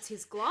Trump holds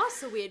his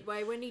glass a weird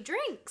way when he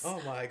drinks.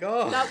 Oh my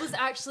god. That was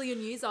actually a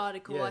news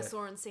article I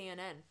saw on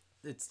CNN.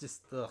 It's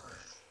just, ugh.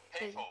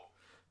 People.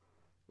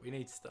 We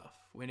need stuff.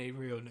 We need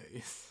real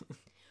news.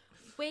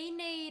 We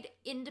need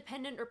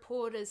independent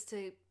reporters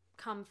to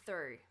come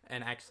through.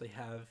 And actually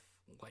have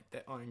like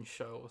their own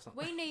show or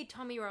something. We need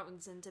Tommy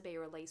Robinson to be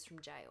released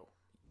from jail.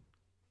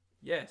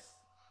 Yes.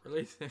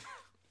 Release him.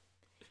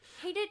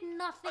 He did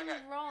nothing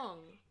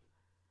wrong.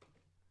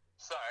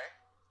 So,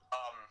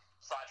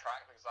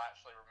 sidetrack because I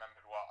actually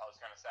remembered what I was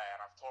going to say,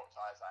 and I've talked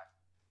to Isaac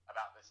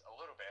about this a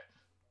little bit.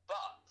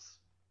 But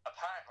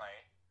apparently,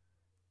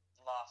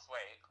 last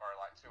week or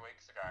like 2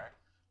 weeks ago,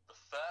 the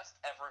first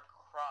ever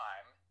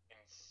crime in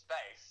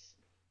space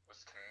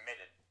was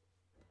committed.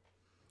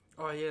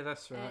 Oh yeah,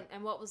 that's right.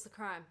 And what was the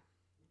crime?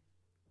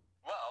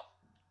 Well,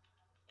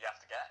 you have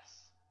to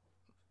guess.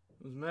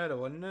 It was murder,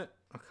 wasn't it?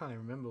 I can't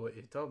even remember what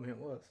you told me it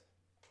was.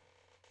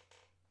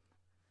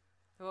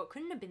 Well, it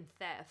couldn't have been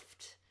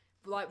theft.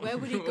 Like, where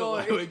would he go?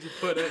 Where would you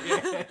put it?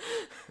 Yeah.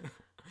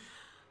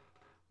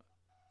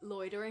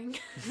 Loitering.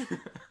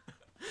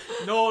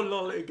 No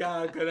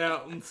lollygagging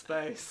out in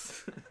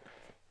space.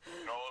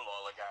 No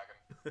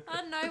lollygagging. I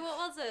don't know,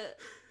 what was it?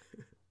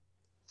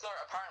 So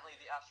apparently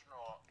the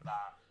astronaut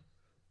that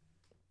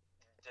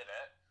did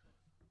it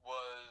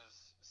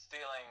was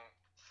stealing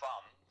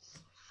funds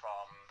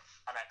from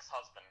an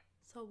ex-husband.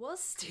 So it was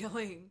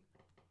stealing.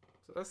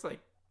 So that's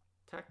like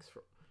tax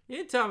fraud. You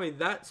didn't tell me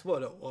that's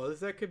what it was.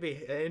 That could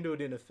be handled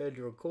in a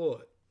federal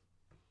court.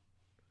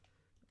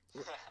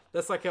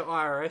 That's like an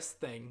IRS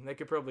thing. They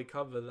could probably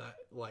cover that,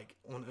 like,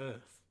 on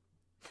Earth.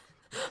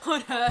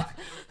 on Earth.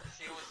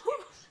 She was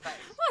in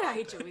space. What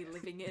age are we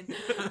living in?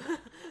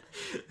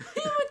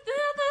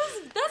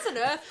 That's an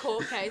Earth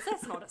court case.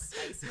 That's not a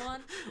space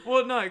one.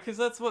 Well, no, because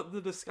that's what the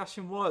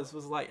discussion was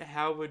like,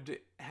 how would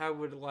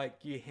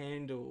like you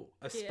handle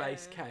a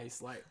space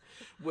case? Like,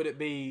 would it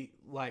be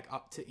like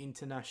up to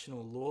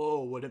international law,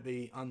 or would it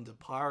be under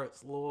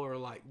pirates law, or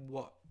like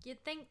what?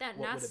 You'd think that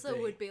What would it NASA be?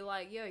 would be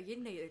like, yo, you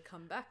need to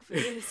come back for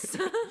this.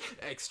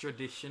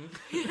 Extradition.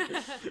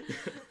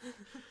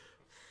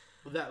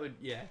 Well, that would,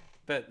 yeah.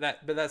 But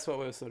that's what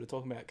we were sort of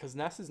talking about, because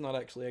NASA's not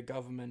actually a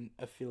government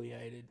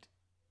affiliated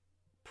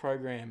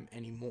program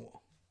anymore.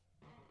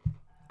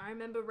 I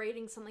remember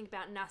reading something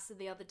about NASA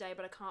the other day,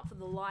 but I can't for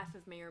the life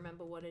of me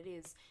remember what it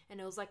is.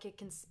 And it was like a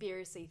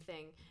conspiracy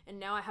thing. And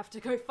now I have to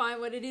go find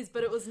what it is,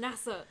 but it was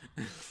NASA.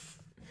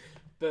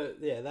 But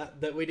yeah,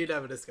 that we did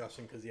have a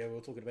discussion, because we were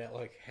talking about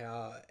like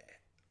how,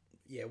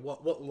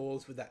 what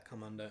laws would that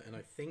come under, and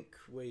I think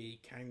I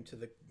came to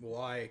the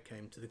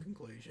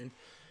conclusion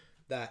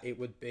that it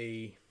would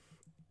be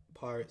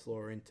pirates law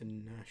or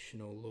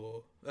international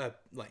law,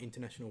 like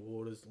international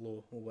waters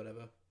law or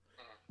whatever.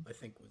 I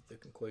think was the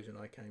conclusion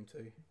I came to.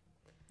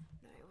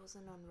 No, it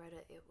wasn't on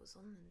Reddit. It was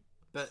on.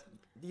 But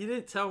you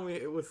didn't tell me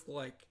it was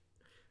like,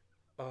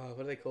 what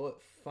do they call it?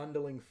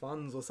 Fundling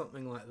funds or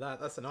something like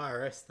that. That's an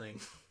IRS thing.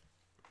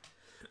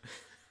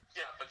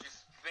 Yeah, but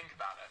just think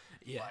about it.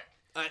 Yeah.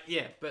 Like,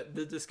 But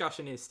the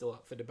discussion is still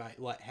up for debate.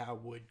 Like, how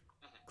would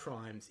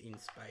crimes in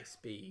space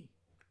be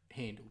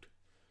handled?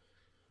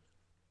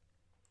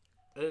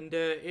 And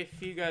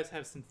if you guys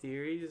have some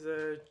theories,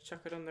 chuck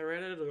it on the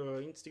Reddit or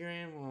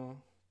Instagram or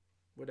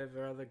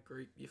whatever other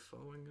group you're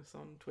following us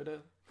on,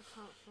 Twitter. I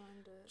can't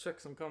find it. Chuck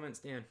some comments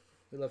down.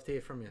 We'd love to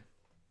hear from you.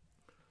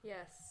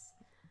 Yes.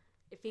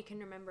 If you can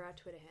remember our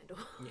Twitter handle.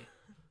 Yeah.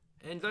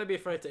 And don't be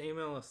afraid to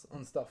email us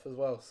on stuff as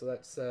well. So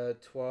that's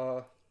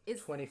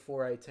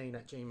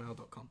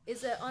twa2418@gmail.com.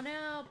 Is it on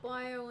our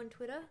bio on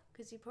Twitter?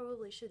 Because you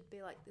probably should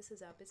be like, this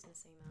is our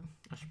business email.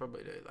 I should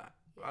probably do that.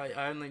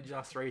 Yeah. I only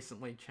just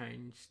recently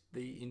changed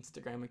the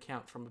Instagram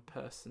account from a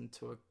person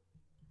to a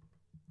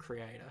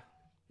creator.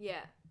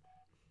 Yeah.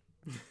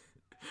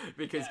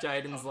 Because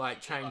Jaden's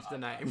like changed the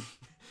name.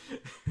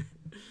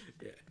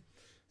 Yeah.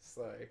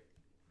 So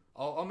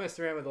I'll mess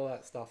around with all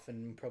that stuff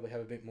and probably have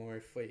a bit more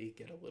if we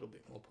get a little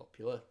bit more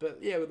popular.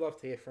 But yeah, we'd love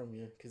to hear from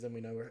you, because then we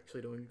know we're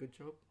actually doing a good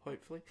job,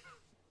 hopefully.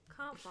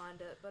 Can't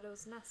find it, but it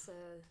was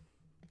NASA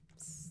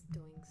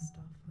doing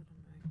stuff. I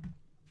don't know.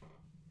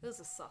 It was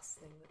a sus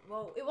thing.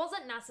 Well, it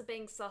wasn't NASA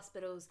being sus,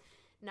 but it was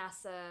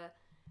NASA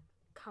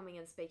coming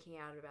and speaking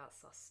out about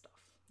sus stuff.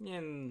 Yeah,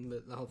 and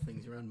the whole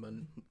thing's run by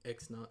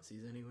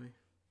ex-Nazis anyway.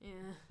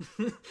 Yeah.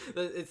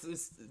 it's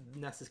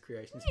NASA's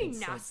creation. It's been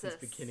since the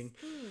beginning.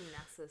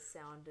 NASA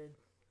sounded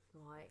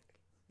like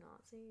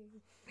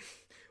Nazi.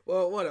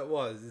 Well, what it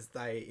was is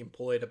they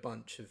employed a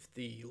bunch of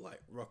the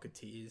like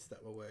rocketeers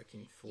that were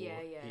working for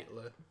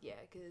Hitler.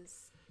 Yeah,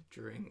 because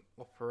during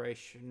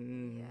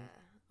Operation yeah.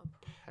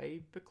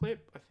 Paperclip,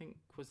 I think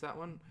was that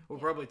one. We'll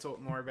probably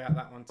talk more about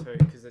that one too,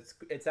 because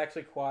it's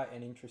actually quite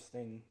an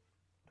interesting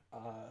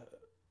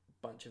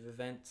bunch of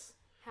events.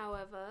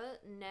 However,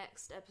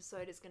 next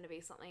episode is going to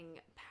be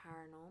something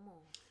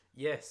paranormal.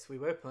 Yes, we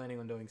were planning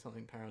on doing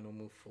something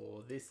paranormal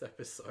for this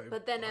episode.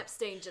 But then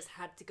Epstein just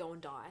had to go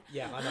and die.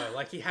 Yeah, I know.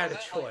 Like, he had a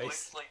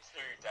choice. Like, literally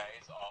 2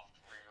 days after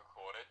we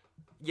recorded.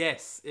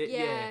 Yes.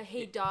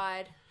 He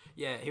died.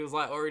 Yeah, he was,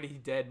 like, already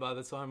dead by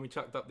the time we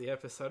chucked up the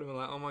episode. And we're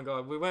like, oh my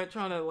god, we weren't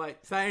trying to,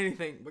 like, say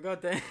anything, but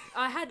goddamn.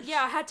 I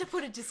had to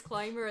put a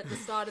disclaimer at the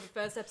start of the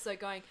first episode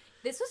going,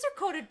 this was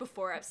recorded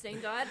before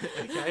Epstein died.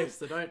 Okay,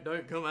 so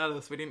don't come at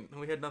us. We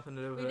had nothing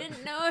to do with it. We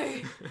didn't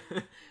know.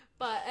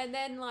 But, and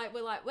then, like,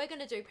 we're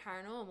going to do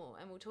paranormal,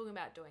 and we're talking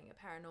about doing a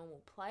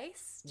paranormal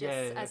place,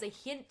 just as a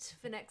hint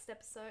for next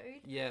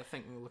episode. Yeah, I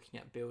think we're looking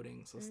at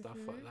buildings or stuff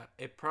like that.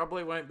 It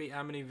probably won't be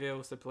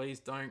Amityville, so please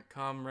don't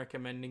come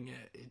recommending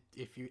it.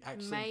 If you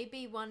actually...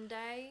 Maybe one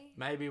day,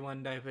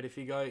 but if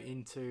you go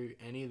into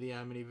any of the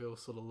Amityville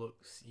sort of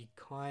looks, you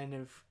kind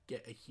of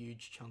get a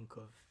huge chunk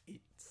of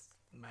it's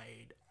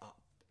made up.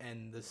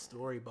 And the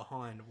story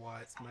behind why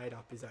it's made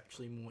up is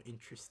actually more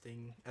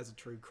interesting as a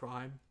true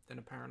crime than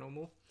a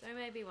paranormal. So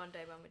maybe one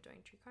day when we're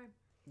doing true crime.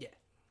 Yeah.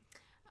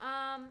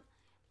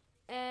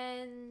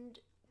 And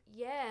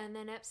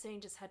then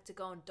Epstein just had to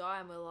go and die,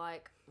 and we're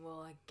like,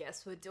 well, I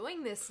guess we're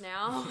doing this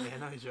now. Yeah,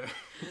 no joke.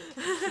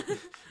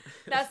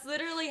 That's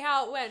literally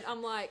how it went.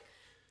 I'm like,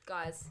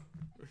 guys,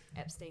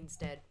 Epstein's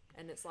dead.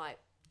 And it's like,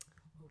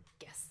 well,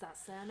 guess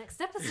that's our next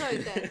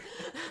episode then.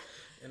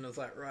 And I was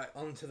like, right,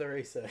 on to the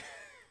research.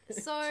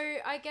 So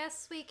I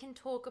guess we can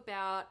talk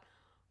about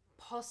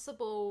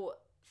possible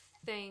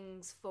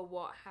things for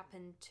what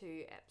happened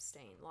to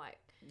Epstein. Like,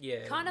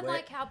 kind of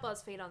like how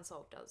BuzzFeed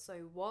Unsolved does. So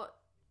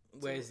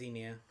where's he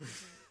now?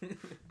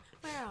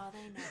 Where are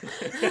they now?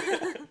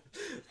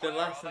 The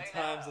life and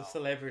times of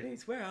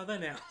celebrities. Where are they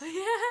now?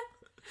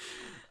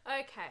 Yeah.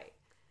 Okay.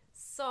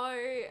 So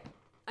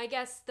I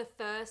guess the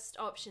first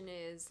option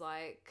is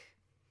like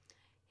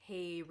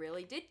he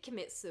really did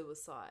commit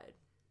suicide.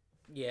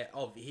 Yeah,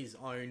 of his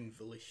own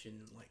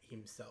volition, like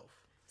himself.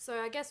 So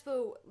I guess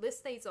we'll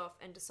list these off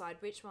and decide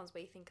which ones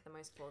we think are the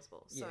most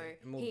plausible. So Yeah,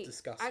 and we'll he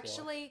discuss why.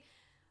 actually,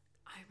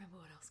 I remember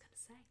what I was going to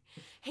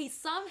say. He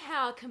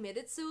somehow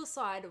committed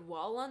suicide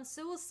while on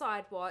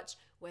suicide watch.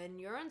 When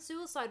you're on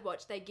suicide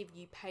watch, they give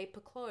you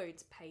paper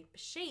clothes, paper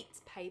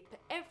sheets, paper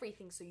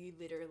everything, so you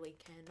literally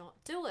cannot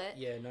do it.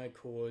 Yeah, no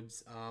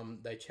cords.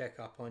 They check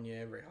up on you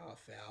every half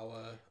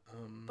hour.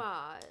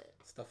 But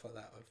Stuff like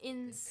that.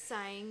 in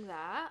saying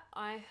that,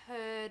 I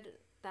heard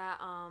that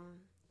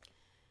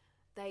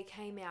they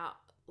came out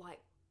like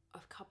a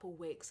couple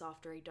weeks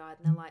after he died,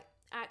 and they're like,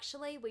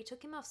 actually, we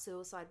took him off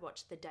suicide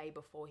watch the day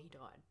before he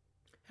died.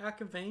 How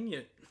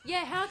convenient.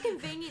 Yeah, how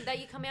convenient that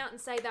you come out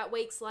and say that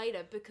weeks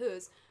later,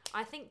 because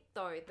I think,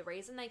 though, the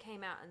reason they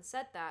came out and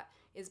said that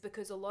is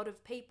because a lot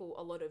of people,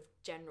 a lot of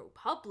general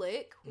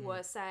public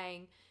were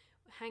saying,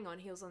 hang on,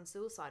 he was on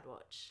suicide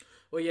watch.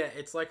 Well, yeah,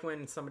 it's like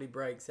when somebody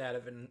breaks out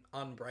of an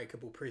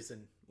unbreakable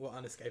prison or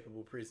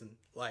unescapable prison.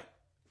 Like,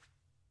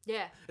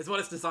 Yeah. it's what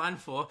it's designed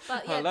for.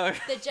 But yeah, Hello.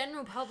 the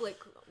general public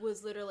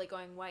was literally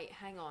going, wait,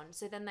 hang on.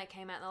 So then they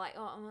came out and they're like,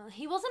 oh, well,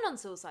 he wasn't on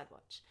suicide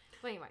watch.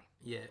 But anyway.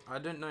 Yeah, I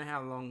don't know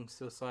how long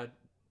suicide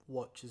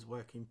watches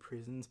work in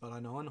prisons, but I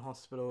know in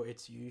hospital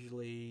it's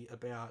usually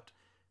about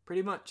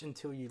pretty much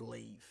until you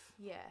leave.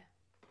 Yeah.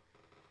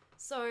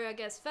 So I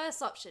guess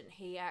first option,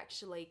 he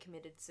actually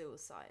committed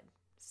suicide.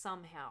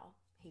 Somehow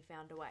he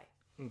found a way.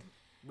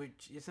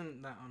 Which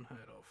isn't that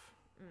unheard of.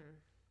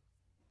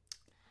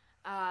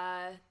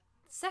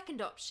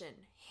 Second option,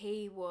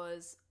 he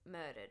was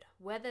murdered.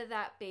 Whether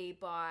that be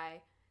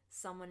by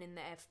someone in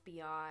the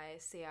FBI,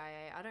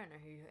 CIA, I don't know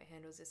who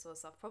handles this sort of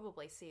stuff,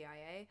 probably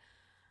CIA.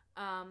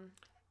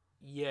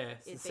 Yeah,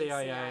 the It'd be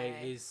CIA,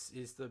 CIA.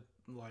 is the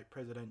like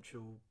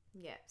presidential.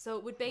 Yeah, so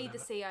it would be Whatever.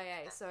 the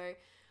CIA. So,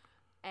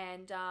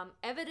 and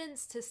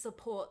evidence to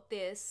support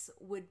this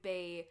would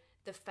be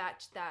the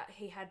fact that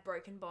he had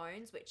broken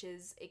bones, which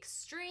is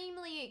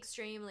extremely,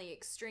 extremely,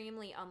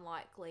 extremely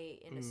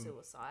unlikely in a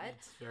suicide.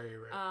 It's very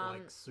rare,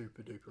 like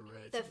super duper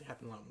rare. It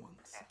happened like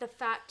once. The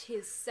fact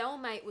his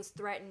cellmate was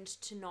threatened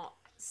to not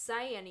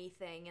say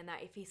anything, and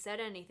that if he said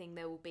anything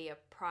there will be a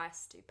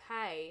price to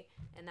pay,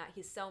 and that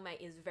his cellmate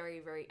is very,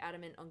 very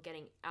adamant on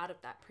getting out of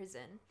that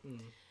prison.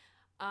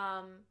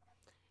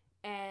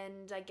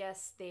 And I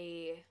guess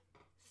the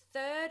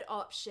third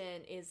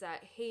option is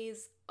that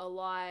he's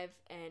alive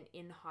and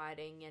in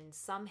hiding and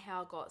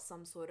somehow got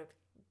some sort of,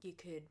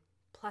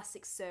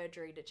 plastic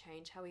surgery to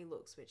change how he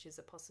looks, which is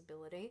a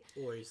possibility.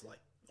 Or he's like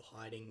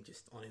hiding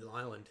just on his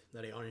island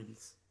that he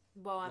owns.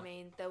 Well, I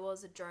mean, there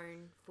was a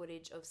drone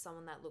footage of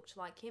someone that looked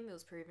like him. It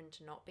was proven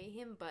to not be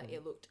him, but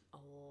it looked a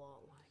lot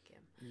like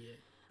him. Yeah,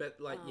 but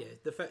like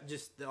the fact,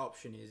 just the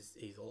option is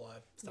he's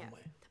alive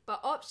somewhere.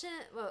 But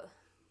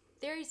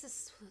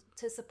theories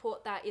to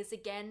support that is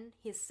again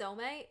his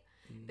cellmate,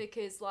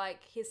 because like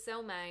his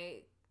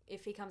cellmate,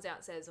 if he comes out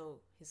and says, "Oh,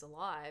 he's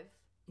alive,"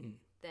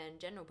 then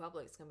general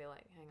public's gonna be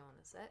like, "Hang on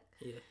a sec."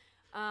 Yeah.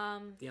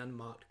 The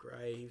unmarked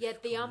grave. Yeah,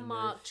 the kind of.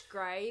 unmarked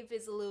grave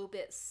is a little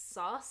bit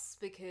sus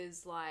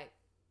because, like,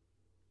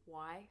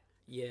 why?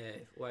 Yeah,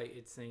 like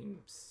it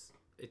seems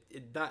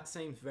that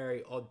seems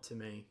very odd to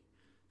me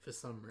for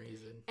some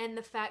reason. And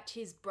the fact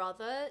his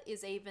brother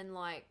is even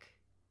like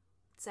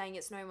saying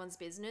it's no one's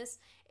business,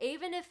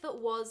 even if it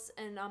was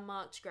an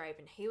unmarked grave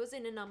and he was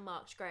in an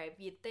unmarked grave,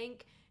 you'd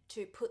think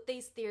to put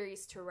these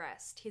theories to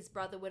rest, his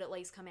brother would at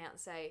least come out and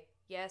say,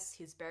 yes,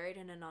 he's buried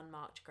in an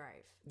unmarked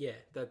grave. Yeah,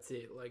 that's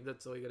it. Like,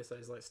 that's all you gotta say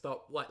is like,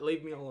 stop, like,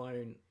 leave me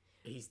alone.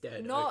 He's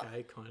dead, Not-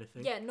 okay, kind of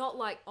thing. Yeah, not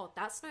like, oh,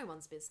 that's no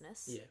one's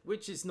business. Yeah,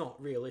 which is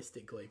not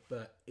realistically,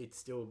 but it's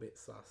still a bit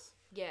sus.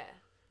 Yeah.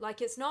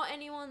 Like, it's not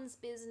anyone's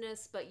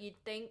business, but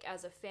you'd think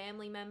as a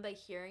family member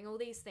hearing all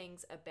these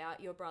things about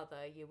your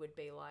brother, you would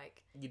be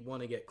like... You'd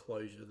want to get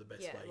closure the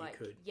best way like,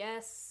 you could.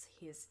 yes,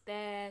 he's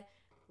there,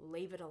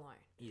 leave it alone.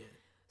 Yeah.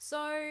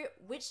 So,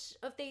 which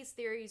of these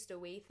theories do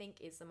we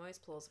think is the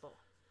most plausible?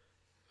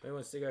 Who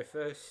wants to go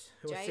first?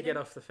 Who wants to Jaden? get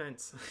off the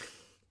fence?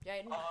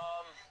 Jaden?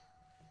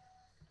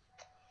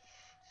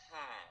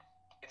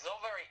 It's all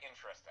very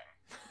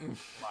interesting,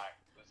 like,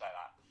 to say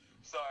that.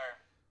 So,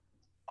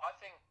 I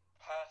think,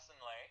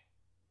 personally,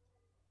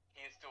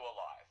 he is still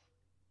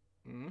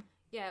alive.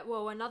 Yeah,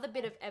 well, another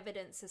bit of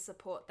evidence to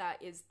support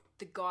that is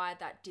the guy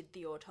that did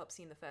the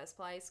autopsy in the first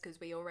place, because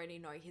we already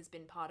know he's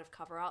been part of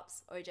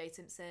cover-ups. O.J.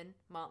 Simpson,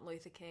 Martin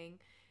Luther King,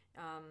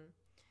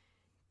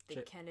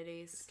 the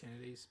Kennedys.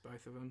 Kennedys,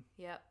 both of them.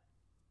 Yep.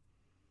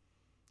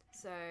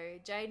 So,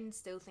 Jaden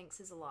still thinks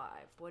he's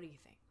alive. What do you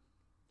think?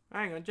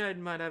 Hang on, Jaden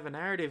might have a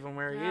narrative on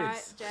where he Alright,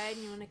 is.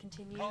 Jaden, you want to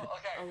continue? Well,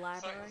 okay, so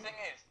Elaborate? the thing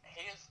is,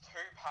 he is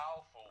too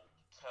powerful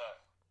to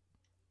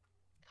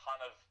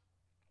kind of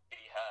be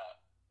hurt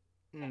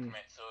or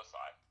commit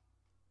suicide.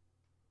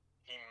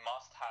 He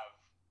must have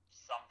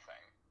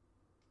something.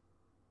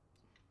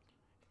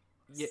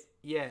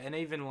 Yeah, and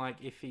even like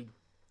if he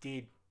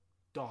did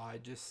die,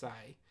 just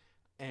say,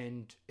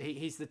 And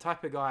he's the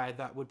type of guy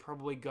that would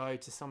probably go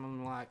to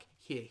someone like,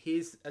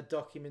 here's a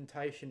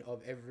documentation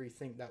of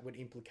everything that would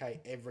implicate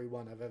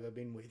everyone I've ever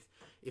been with.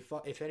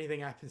 If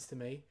anything happens to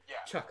me,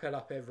 chuck it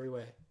up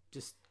everywhere.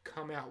 Just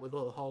come out with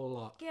a whole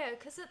lot. Yeah,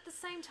 because at the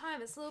same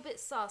time, it's a little bit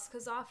sus,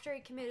 because after he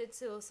committed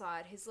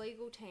suicide, his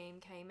legal team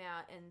came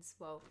out and,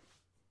 well,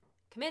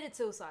 committed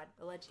suicide,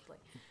 allegedly.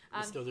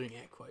 We're still doing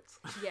air quotes.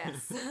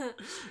 Yes.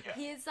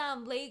 His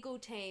legal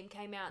team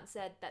came out and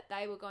said that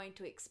they were going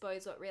to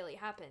expose what really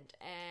happened,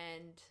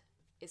 and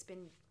it's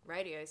been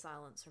radio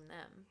silence from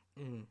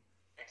them.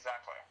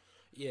 Exactly.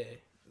 Yeah.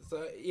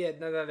 So, yeah,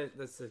 no,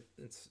 it's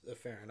a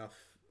fair enough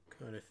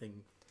kind of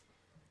thing.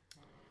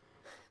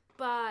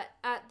 But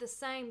at the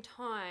same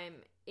time,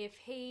 if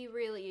he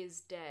really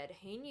is dead,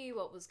 he knew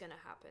what was going to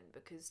happen,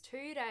 because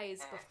 2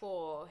 days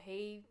before,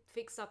 he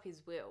fixed up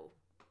his will.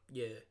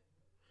 Yeah,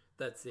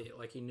 that's it.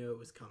 Like, he knew it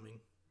was coming,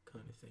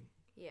 kind of thing.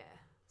 Yeah.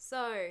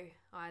 So,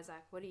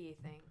 Isaac, what do you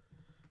think?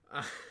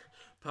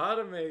 Part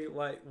of me,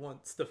 like,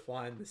 wants to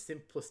find the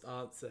simplest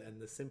answer,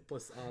 and the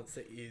simplest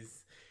answer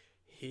is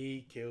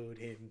he killed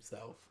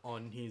himself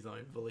on his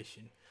own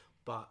volition.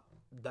 But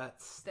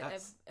that's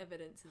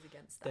evidence is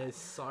against that. There's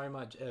so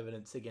much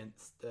evidence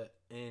against it,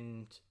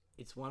 and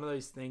it's one of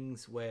those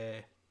things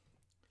where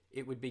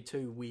it would be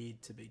too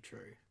weird to be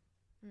true.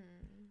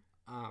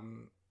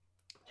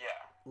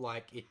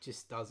 Like, it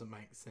just doesn't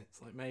make sense.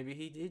 Like, maybe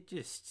he did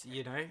just,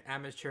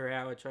 amateur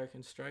hour choke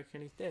and stroke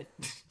and he's dead.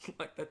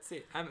 Like, that's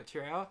it.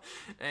 Amateur hour.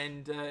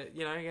 And,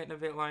 getting a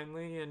bit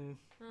lonely and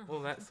all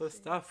that sort of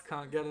stuff.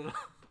 Can't get it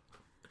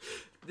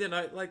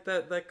up. Like,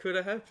 that could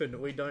have happened.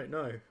 We don't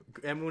know.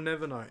 And we'll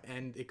never know.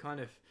 And it kind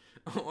of,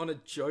 on a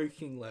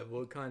joking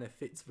level, it kind of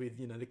fits with,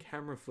 the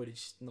camera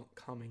footage not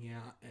coming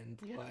out. And,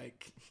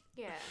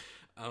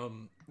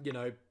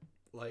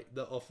 like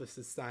the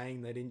officers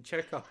saying they didn't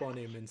check up on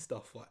him and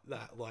stuff like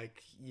that.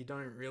 Like, you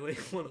don't really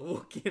want to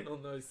walk in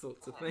on those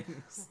sorts of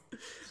things.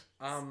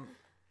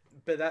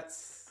 But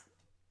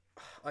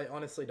I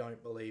honestly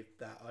don't believe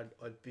that.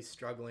 I'd be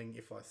struggling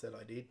if I said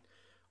I did.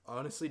 I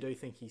honestly do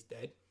think he's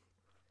dead.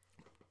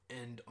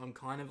 And I'm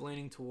kind of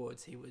leaning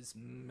towards he was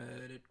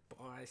murdered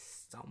by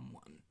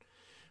someone.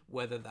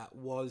 Whether that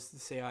was the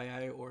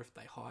CIA or if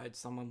they hired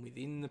someone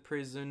within the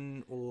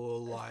prison or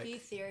like... A few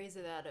theories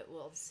about it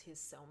was his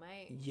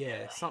cellmate.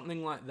 Yeah,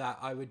 something like that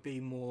I would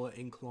be more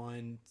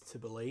inclined to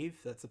believe.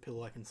 That's a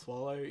pill I can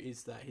swallow,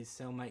 is that his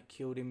cellmate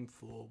killed him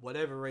for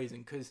whatever reason.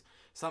 Because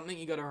something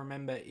you got to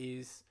remember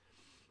is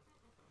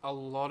a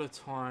lot of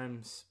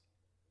times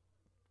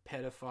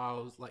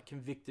pedophiles, like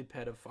convicted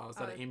pedophiles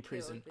that are in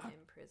prison,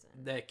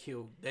 they're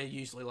killed. They're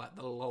usually like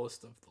the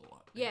lowest of the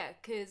lot. Yeah,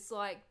 because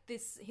like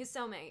his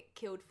cellmate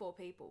killed 4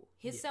 people.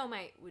 His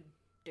cellmate would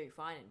do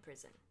fine in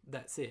prison.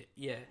 That's it.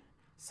 Yeah.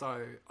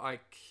 So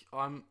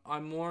I'm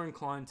more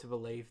inclined to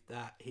believe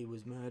that he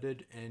was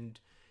murdered, and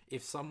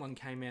if someone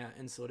came out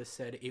and sort of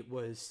said it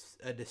was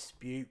a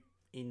dispute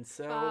in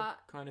cell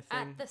kind of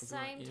thing. At the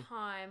same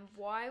time,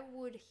 why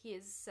would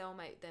his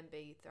cellmate then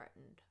be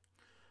threatened?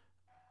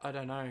 I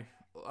don't know.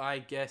 I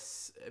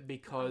guess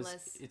because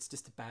it's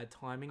just a bad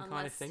timing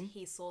kind of thing. Unless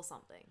he saw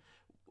something.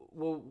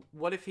 Well,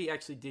 what if he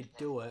actually did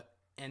do it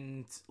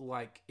and,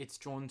 like, it's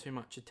drawn too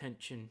much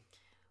attention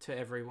to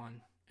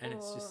everyone and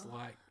it's just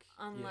like...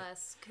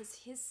 Unless, because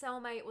his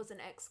cellmate was an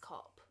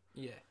ex-cop.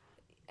 Yeah.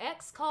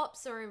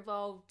 Ex-cops are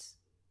involved...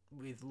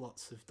 with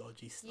lots of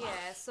dodgy stuff.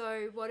 Yeah,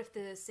 so what if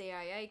the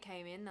CIA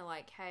came in, they're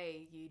like,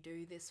 hey, you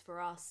do this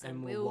for us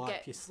and we'll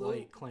wipe your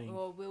slate clean.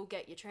 Or we'll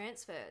get you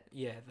transferred.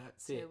 Yeah,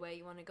 that's it. To where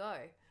you want to go.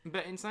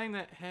 But in saying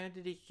that, how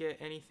did he get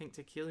anything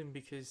to kill him?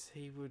 Because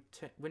he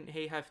wouldn't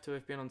he have to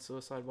have been on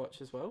suicide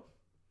watch as well?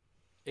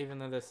 Even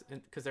though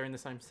because they're in the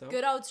same cell?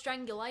 Good old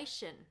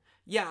strangulation.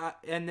 Yeah,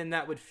 and then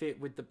that would fit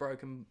with the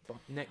broken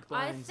neck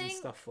bones and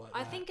stuff like that.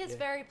 I think it's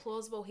very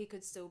plausible he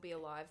could still be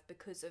alive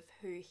because of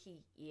who he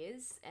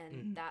is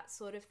and that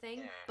sort of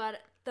thing.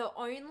 But the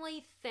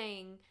only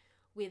thing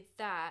with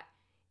that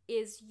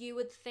is you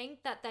would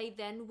think that they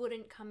then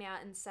wouldn't come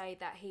out and say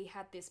that he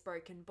had this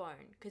broken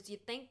bone. Because you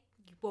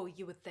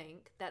would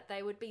think that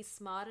they would be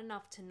smart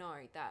enough to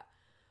know that,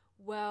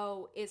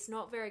 well, it's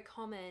not very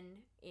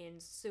common in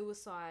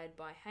suicide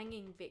by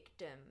hanging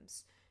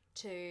victims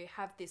to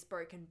have this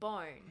broken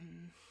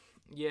bone.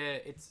 Yeah,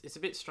 it's a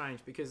bit strange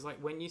because, like,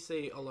 when you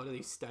see a lot of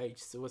these staged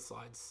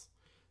suicides,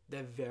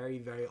 they're very,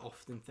 very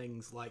often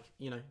things like,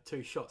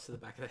 2 shots to the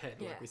back of the head,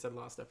 like we said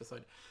last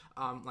episode.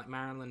 Like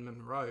Marilyn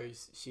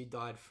Monroe's, she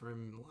died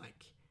from,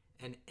 like,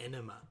 an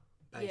enema,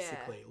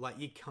 basically. Like,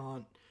 you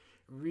can't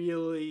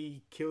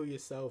really kill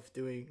yourself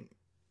doing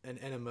an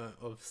enema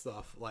of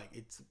stuff. Like,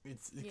 it's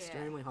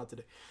extremely hard to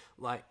do.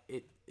 Like,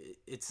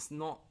 it's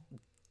not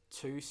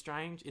too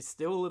strange. It's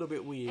still a little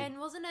bit weird. And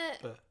was it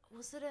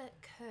a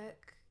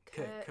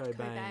Kurt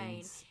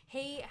Cobain?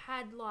 He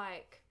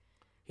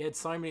had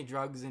so many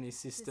drugs in his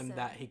system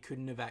that he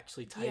couldn't have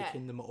actually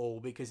taken them all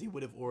because he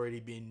would have already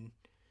been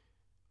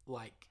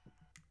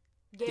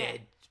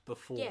dead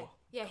before.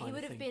 Yeah, he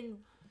would have been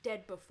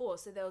dead before,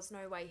 so there was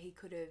no way he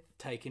could have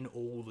taken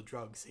all the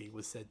drugs he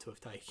was said to have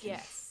taken.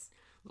 Yes.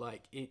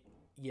 Like it.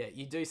 Yeah,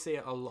 you do see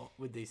it a lot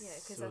with these Yeah,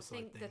 because I suicide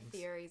think things. the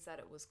theory is that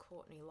it was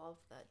Courtney Love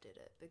that did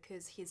it,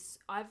 because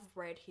I've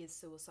read his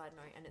suicide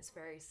note and it's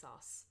very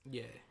sus.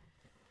 Yeah,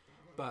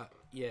 but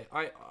yeah,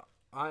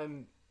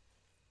 I'm.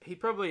 He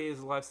probably is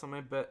alive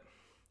somewhere, but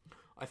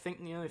I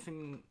think the only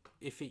thing,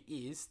 if he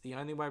is, the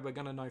only way we're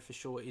gonna know for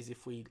sure is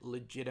if we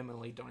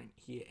legitimately don't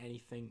hear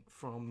anything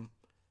from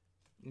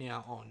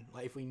now on.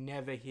 Like if we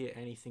never hear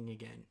anything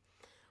again.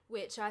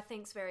 Which I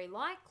think's very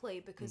likely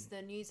because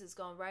the news has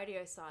gone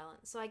radio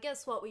silent. So I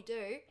guess what we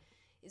do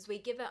is we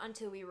give it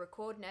until we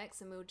record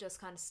next, and we'll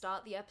just kind of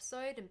start the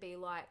episode and be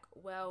like,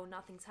 well,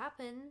 nothing's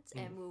happened,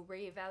 and we'll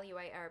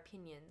reevaluate our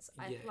opinions.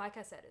 Yeah. Like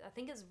I said, I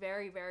think it's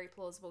very, very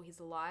plausible he's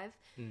alive.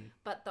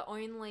 But the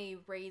only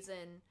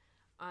reason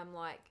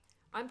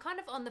I'm kind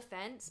of on the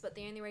fence, but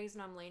the only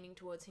reason I'm leaning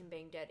towards him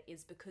being dead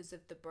is because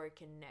of the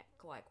broken neck.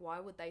 Like, why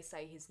would they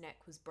say his neck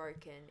was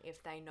broken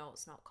if they know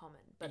it's not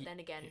common? But then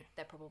again,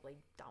 they're probably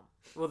dumb.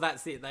 Well,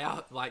 that's it. They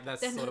are like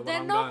that's sort of what They're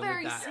I'm not going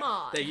very with that.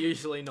 smart. They're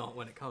usually not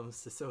when it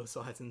comes to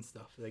suicides and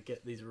stuff. They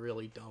get these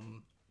really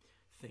dumb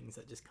things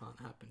that just can't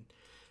happen.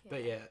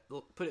 But yeah,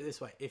 look, put it this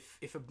way: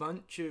 if a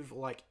bunch of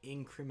like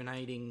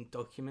incriminating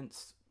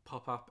documents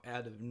pop up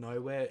out of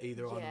nowhere,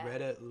 either on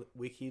Reddit,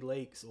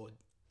 WikiLeaks, or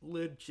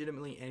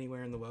legitimately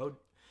anywhere in the world,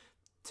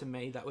 to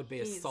me that would be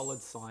a solid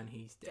sign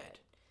he's dead,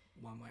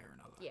 one way or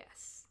another.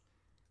 Yes.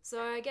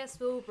 So I guess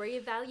we'll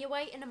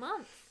reevaluate in a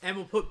month. And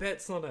we'll put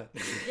bets on it.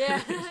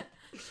 Yeah.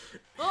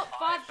 Well,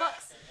 $5. $1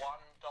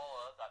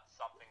 that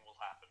something will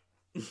happen.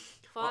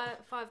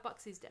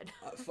 $5 he's dead.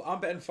 I'm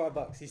betting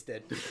 $5 he's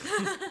dead.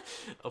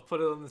 I'll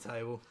put it on the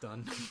table.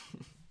 Done.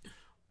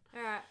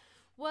 All right.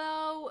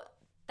 Well,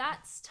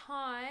 that's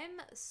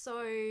time.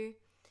 So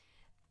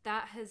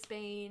that has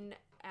been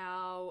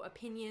our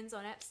opinions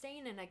on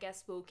Epstein, and I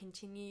guess we'll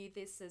continue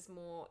this as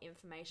more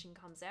information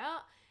comes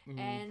out.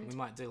 And we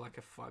might do like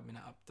a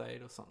 5-minute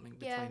update or something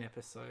between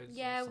episodes.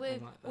 Yeah, or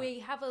something like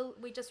that.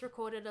 we just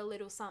recorded a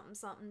little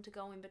something to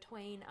go in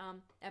between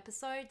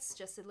episodes.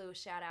 Just a little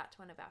shout out to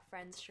one of our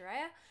friends,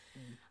 Shreya.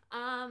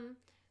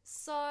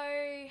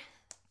 So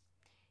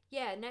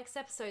yeah, next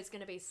episode is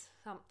going to be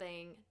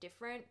something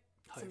different.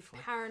 Hopefully.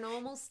 Some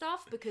paranormal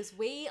stuff, because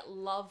we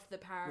love the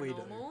paranormal. We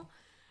do.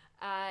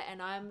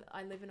 And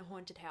I live in a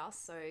haunted house,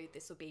 so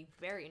this will be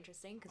very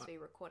interesting because we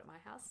record at my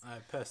house. I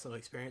have personal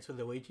experience with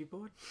the Ouija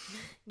board.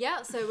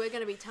 Yeah, so we're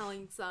going to be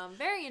telling some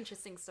very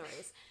interesting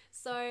stories.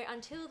 So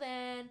until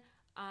then,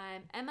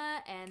 I'm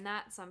Emma, and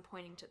I'm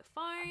pointing to the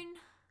phone.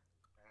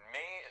 Me,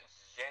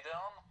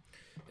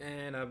 Jadon.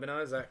 And I've been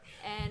Isaac.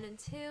 And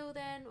until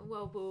then,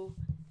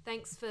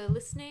 thanks for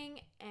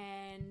listening,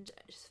 and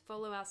just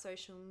follow our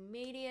social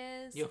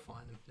medias. You'll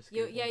find them.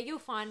 You'll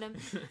find them.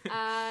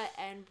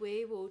 And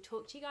we will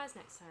talk to you guys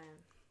next time.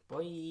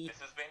 Bye. This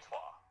has been Twa.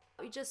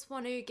 We just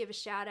want to give a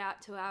shout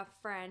out to our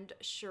friend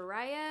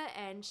Shreya,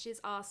 and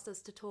she's asked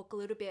us to talk a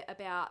little bit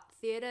about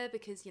theatre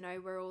because,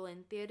 we're all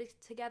in theatre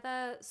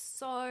together.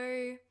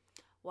 So,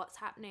 what's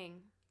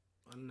happening?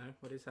 I don't know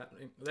what is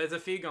happening. There's a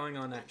few going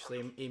on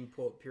actually in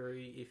Port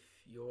Pirie if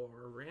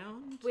you're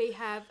around. We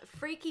have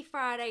Freaky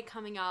Friday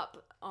coming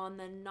up on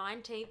the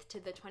 19th to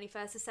the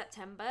 21st of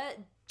September.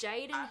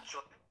 Jaden...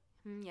 Actually,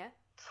 yeah?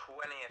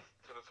 20th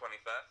to the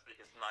 21st,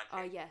 because 19th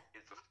Oh, yeah.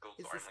 is the school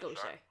It's the school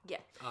show. Yeah.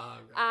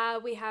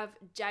 Right. We have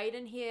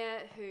Jaden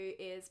here who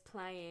is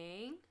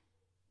playing...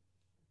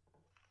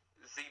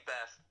 The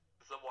best,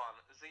 the one,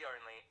 the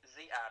only,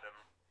 the Adam.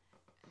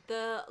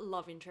 the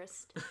love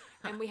interest.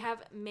 And we have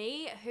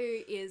me, who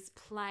is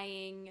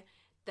playing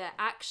the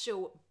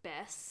actual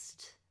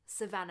best,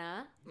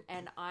 Savannah,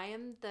 and I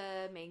am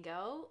the mean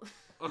girl.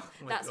 Oh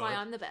my That's God. why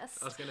I'm the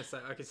best. I was going to say,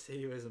 I could see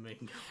you as a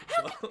mean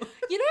girl.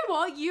 You know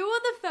what? You are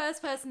the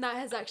first person that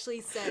has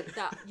actually said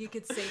that you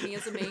could see me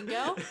as a mean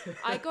girl.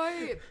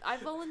 I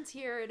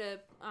volunteer at a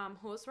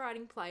horse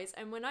riding place,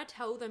 and when I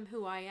tell them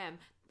who I am,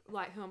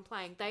 like who I'm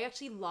playing, they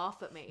actually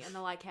laugh at me, and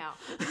they're like, how?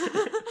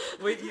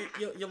 Wait,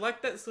 you're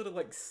like that sort of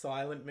like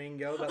silent mean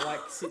girl that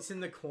like sits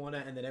in the corner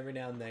and then every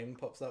now and then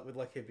pops up with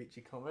like a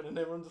bitchy comment, and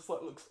everyone just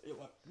like looks at you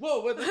like,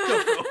 whoa, where'd that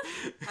come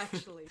from?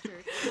 Actually,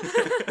 true.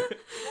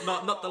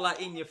 Not the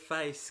like in your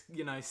face,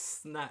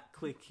 snap,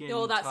 clicking.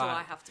 Oh, that's type. all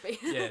I have to be.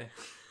 Yeah.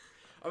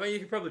 I mean, you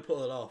could probably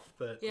pull it off,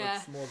 but Yeah.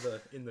 it's more the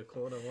in the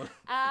corner one.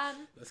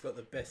 That's got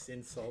the best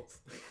insults.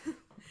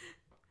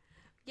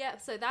 Yeah,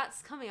 so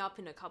that's coming up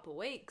in a couple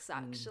weeks,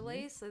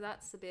 actually. So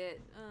that's a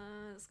bit,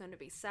 it's going to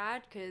be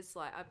sad because,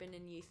 like, I've been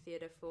in youth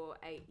theatre for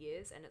 8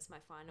 years and it's my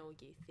final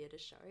youth theatre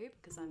show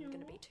because I'm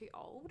going to be too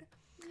old.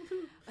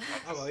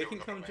 Oh, well, you can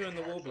come join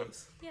the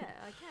Warblers. Yeah,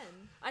 I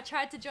can. I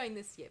tried to join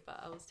this year,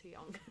 but I was too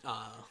young.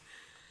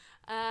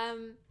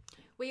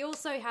 We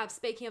also have,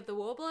 speaking of the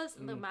Warblers,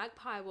 the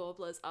Magpie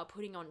Warblers are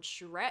putting on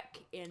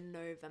Shrek in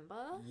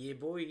November. Yeah,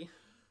 boy.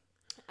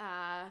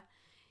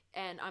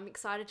 And I'm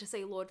excited to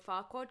see Lord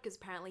Farquaad because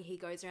apparently he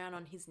goes around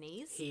on his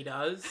knees. He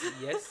does,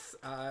 yes.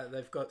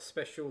 They've got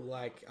special,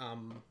 like,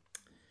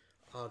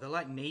 Oh, they're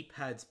like knee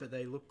pads, but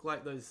they look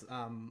like those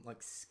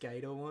like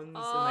skater ones,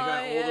 Oh, and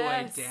they go all the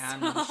way yes. down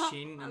the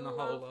shin I and the whole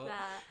love lot.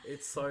 that.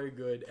 It's so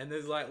good, and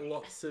there's like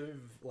lots of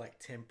like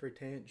temper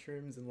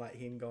tantrums and like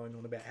him going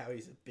on about how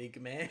he's a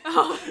big man.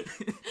 Oh,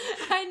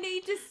 I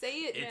need to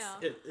see it now.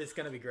 It's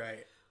gonna be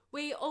great.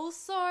 We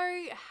also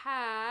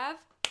have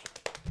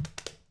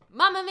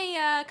Mamma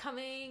Mia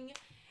coming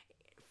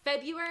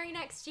February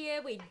next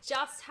year. We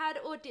just had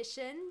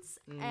auditions,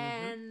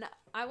 and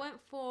I went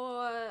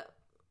for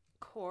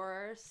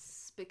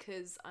chorus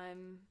because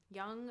I'm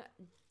young.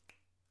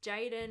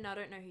 Jaden, I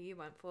don't know who you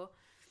went for.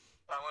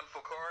 I went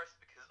for chorus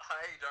because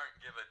I don't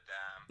give a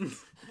damn.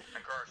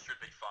 And chorus should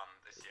be fun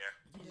this year.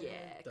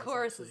 Yeah, That's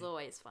chorus is actually-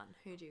 always fun.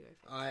 Who'd you go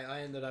for?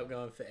 I ended up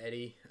going for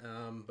Eddie,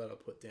 but I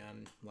put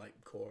down like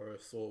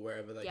chorus or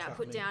wherever they. Yeah, chuck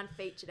put me. down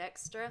featured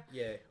extra.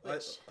 Yeah,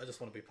 which- I just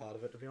want to be part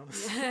of it, to be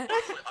honest. Actually,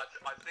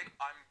 I think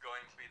I'm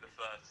going to be the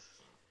first.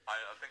 I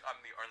think I'm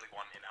the only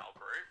one in our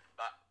group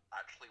that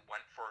actually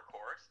went for a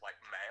chorus, like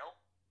male.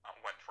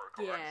 Went for a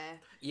chorus.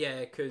 Yeah. Yeah,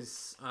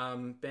 because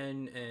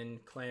Ben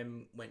and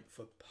Clem went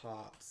for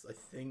parts. I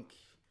think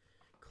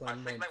I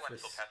Clem think went they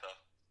went for Pepper.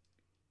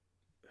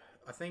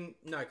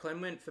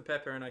 Clem went for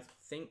Pepper, and I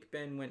think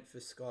Ben went for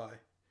Sky.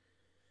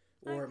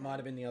 Or it Okay. might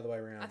have been the other way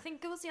around. I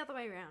think it was the other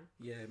way around.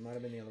 Yeah, it might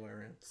have been the other way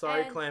around.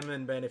 Sorry, And- Clem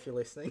and Ben, if you're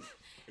listening.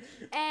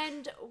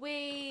 And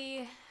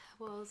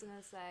what was I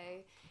going to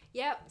say?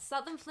 Yep,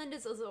 Southern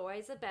Flinders is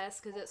always the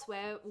best because it's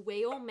where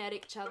we all met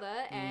each other,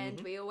 and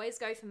we always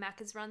go for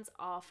Macca's runs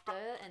after,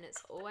 and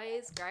it's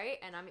always great.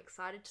 And I'm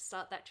excited to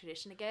start that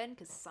tradition again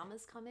because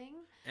summer's coming.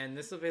 And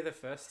this will be the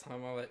first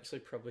time I'll actually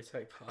probably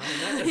take part in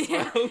that as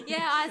well.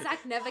 Yeah,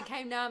 Isaac never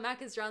came to our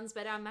Macca's runs,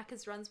 but our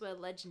Macca's runs were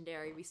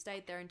legendary. We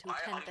stayed there until I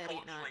 10:30 at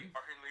unfortunately night.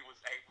 only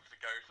was able to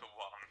go to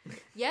one.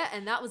 Yeah,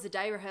 and that was the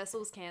day rehearsal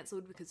was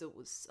cancelled because it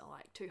was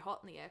like too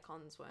hot and the air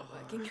cons weren't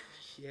working.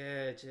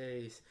 Yeah,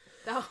 jeez.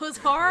 That was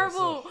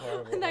horrible.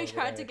 horrible, And they horrible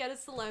tried day. to get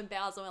us to learn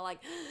bows, and we're like,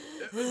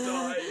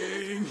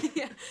 Dying.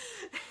 yeah.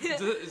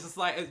 It's just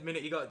like, the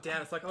minute you got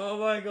down, it's like, oh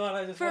my god,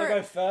 I just want For- to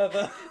go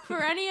further.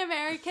 For any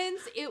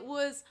Americans, it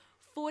was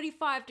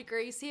 45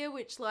 degrees here,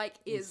 which like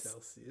is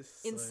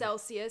in so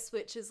Celsius,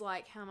 which is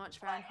like how much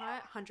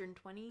Fahrenheit?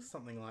 120.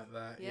 something like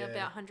that. Yeah, Yeah,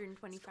 about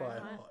 120 It's quite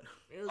Fahrenheit. hot.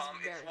 It was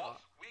It's very what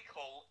hot. we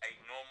call a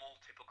normal,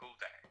 typical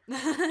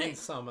day. In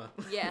summer.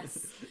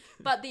 Yes,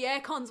 but the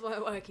air cons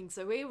weren't working,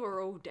 so we were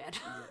all dead.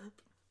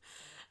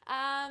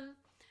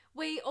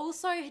 We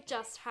also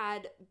just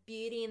had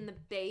Beauty and the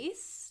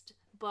Beast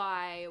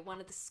by one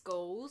of the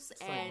schools,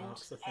 St. and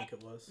Mark's, I think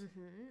it was.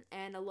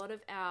 and a lot of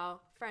our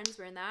friends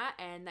were in that,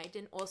 and they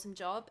did an awesome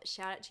job.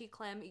 Shout out to you,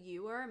 Clem.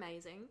 You were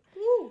amazing.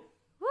 Woo!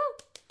 Woo!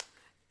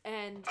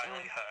 And I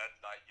only heard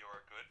that you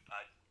were good.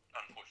 I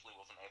unfortunately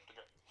wasn't able to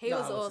go. he No,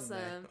 was I wasn't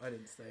there. awesome. I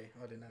didn't stay.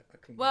 I didn't. I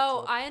couldn't.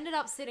 Well, get to it. I ended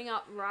up sitting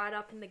up right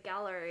up in the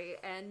gallery,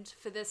 and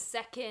for the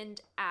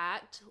second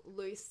act,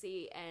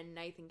 Lucy and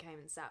Nathan came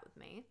and sat with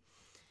me.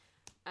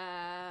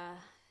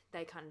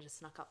 They kind of just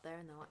snuck up there,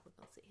 and they're like, "We're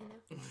gonna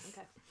sit here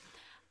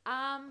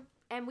now." Okay.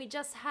 And we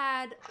just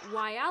had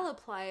Wyala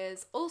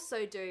players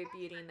also do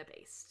Beauty and the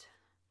Beast.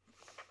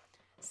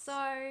 So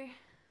I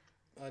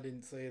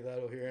didn't see that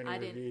or hear any I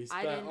didn't- reviews,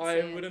 I but didn't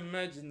I see it. would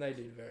imagine they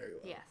did very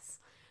well. yes.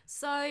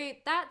 So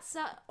that's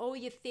all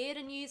your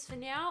theatre news for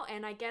now,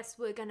 and I guess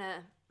we're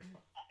gonna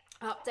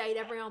update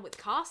everyone with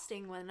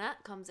casting when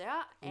that comes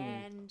out.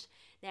 And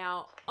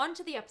now on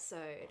to the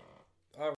episode.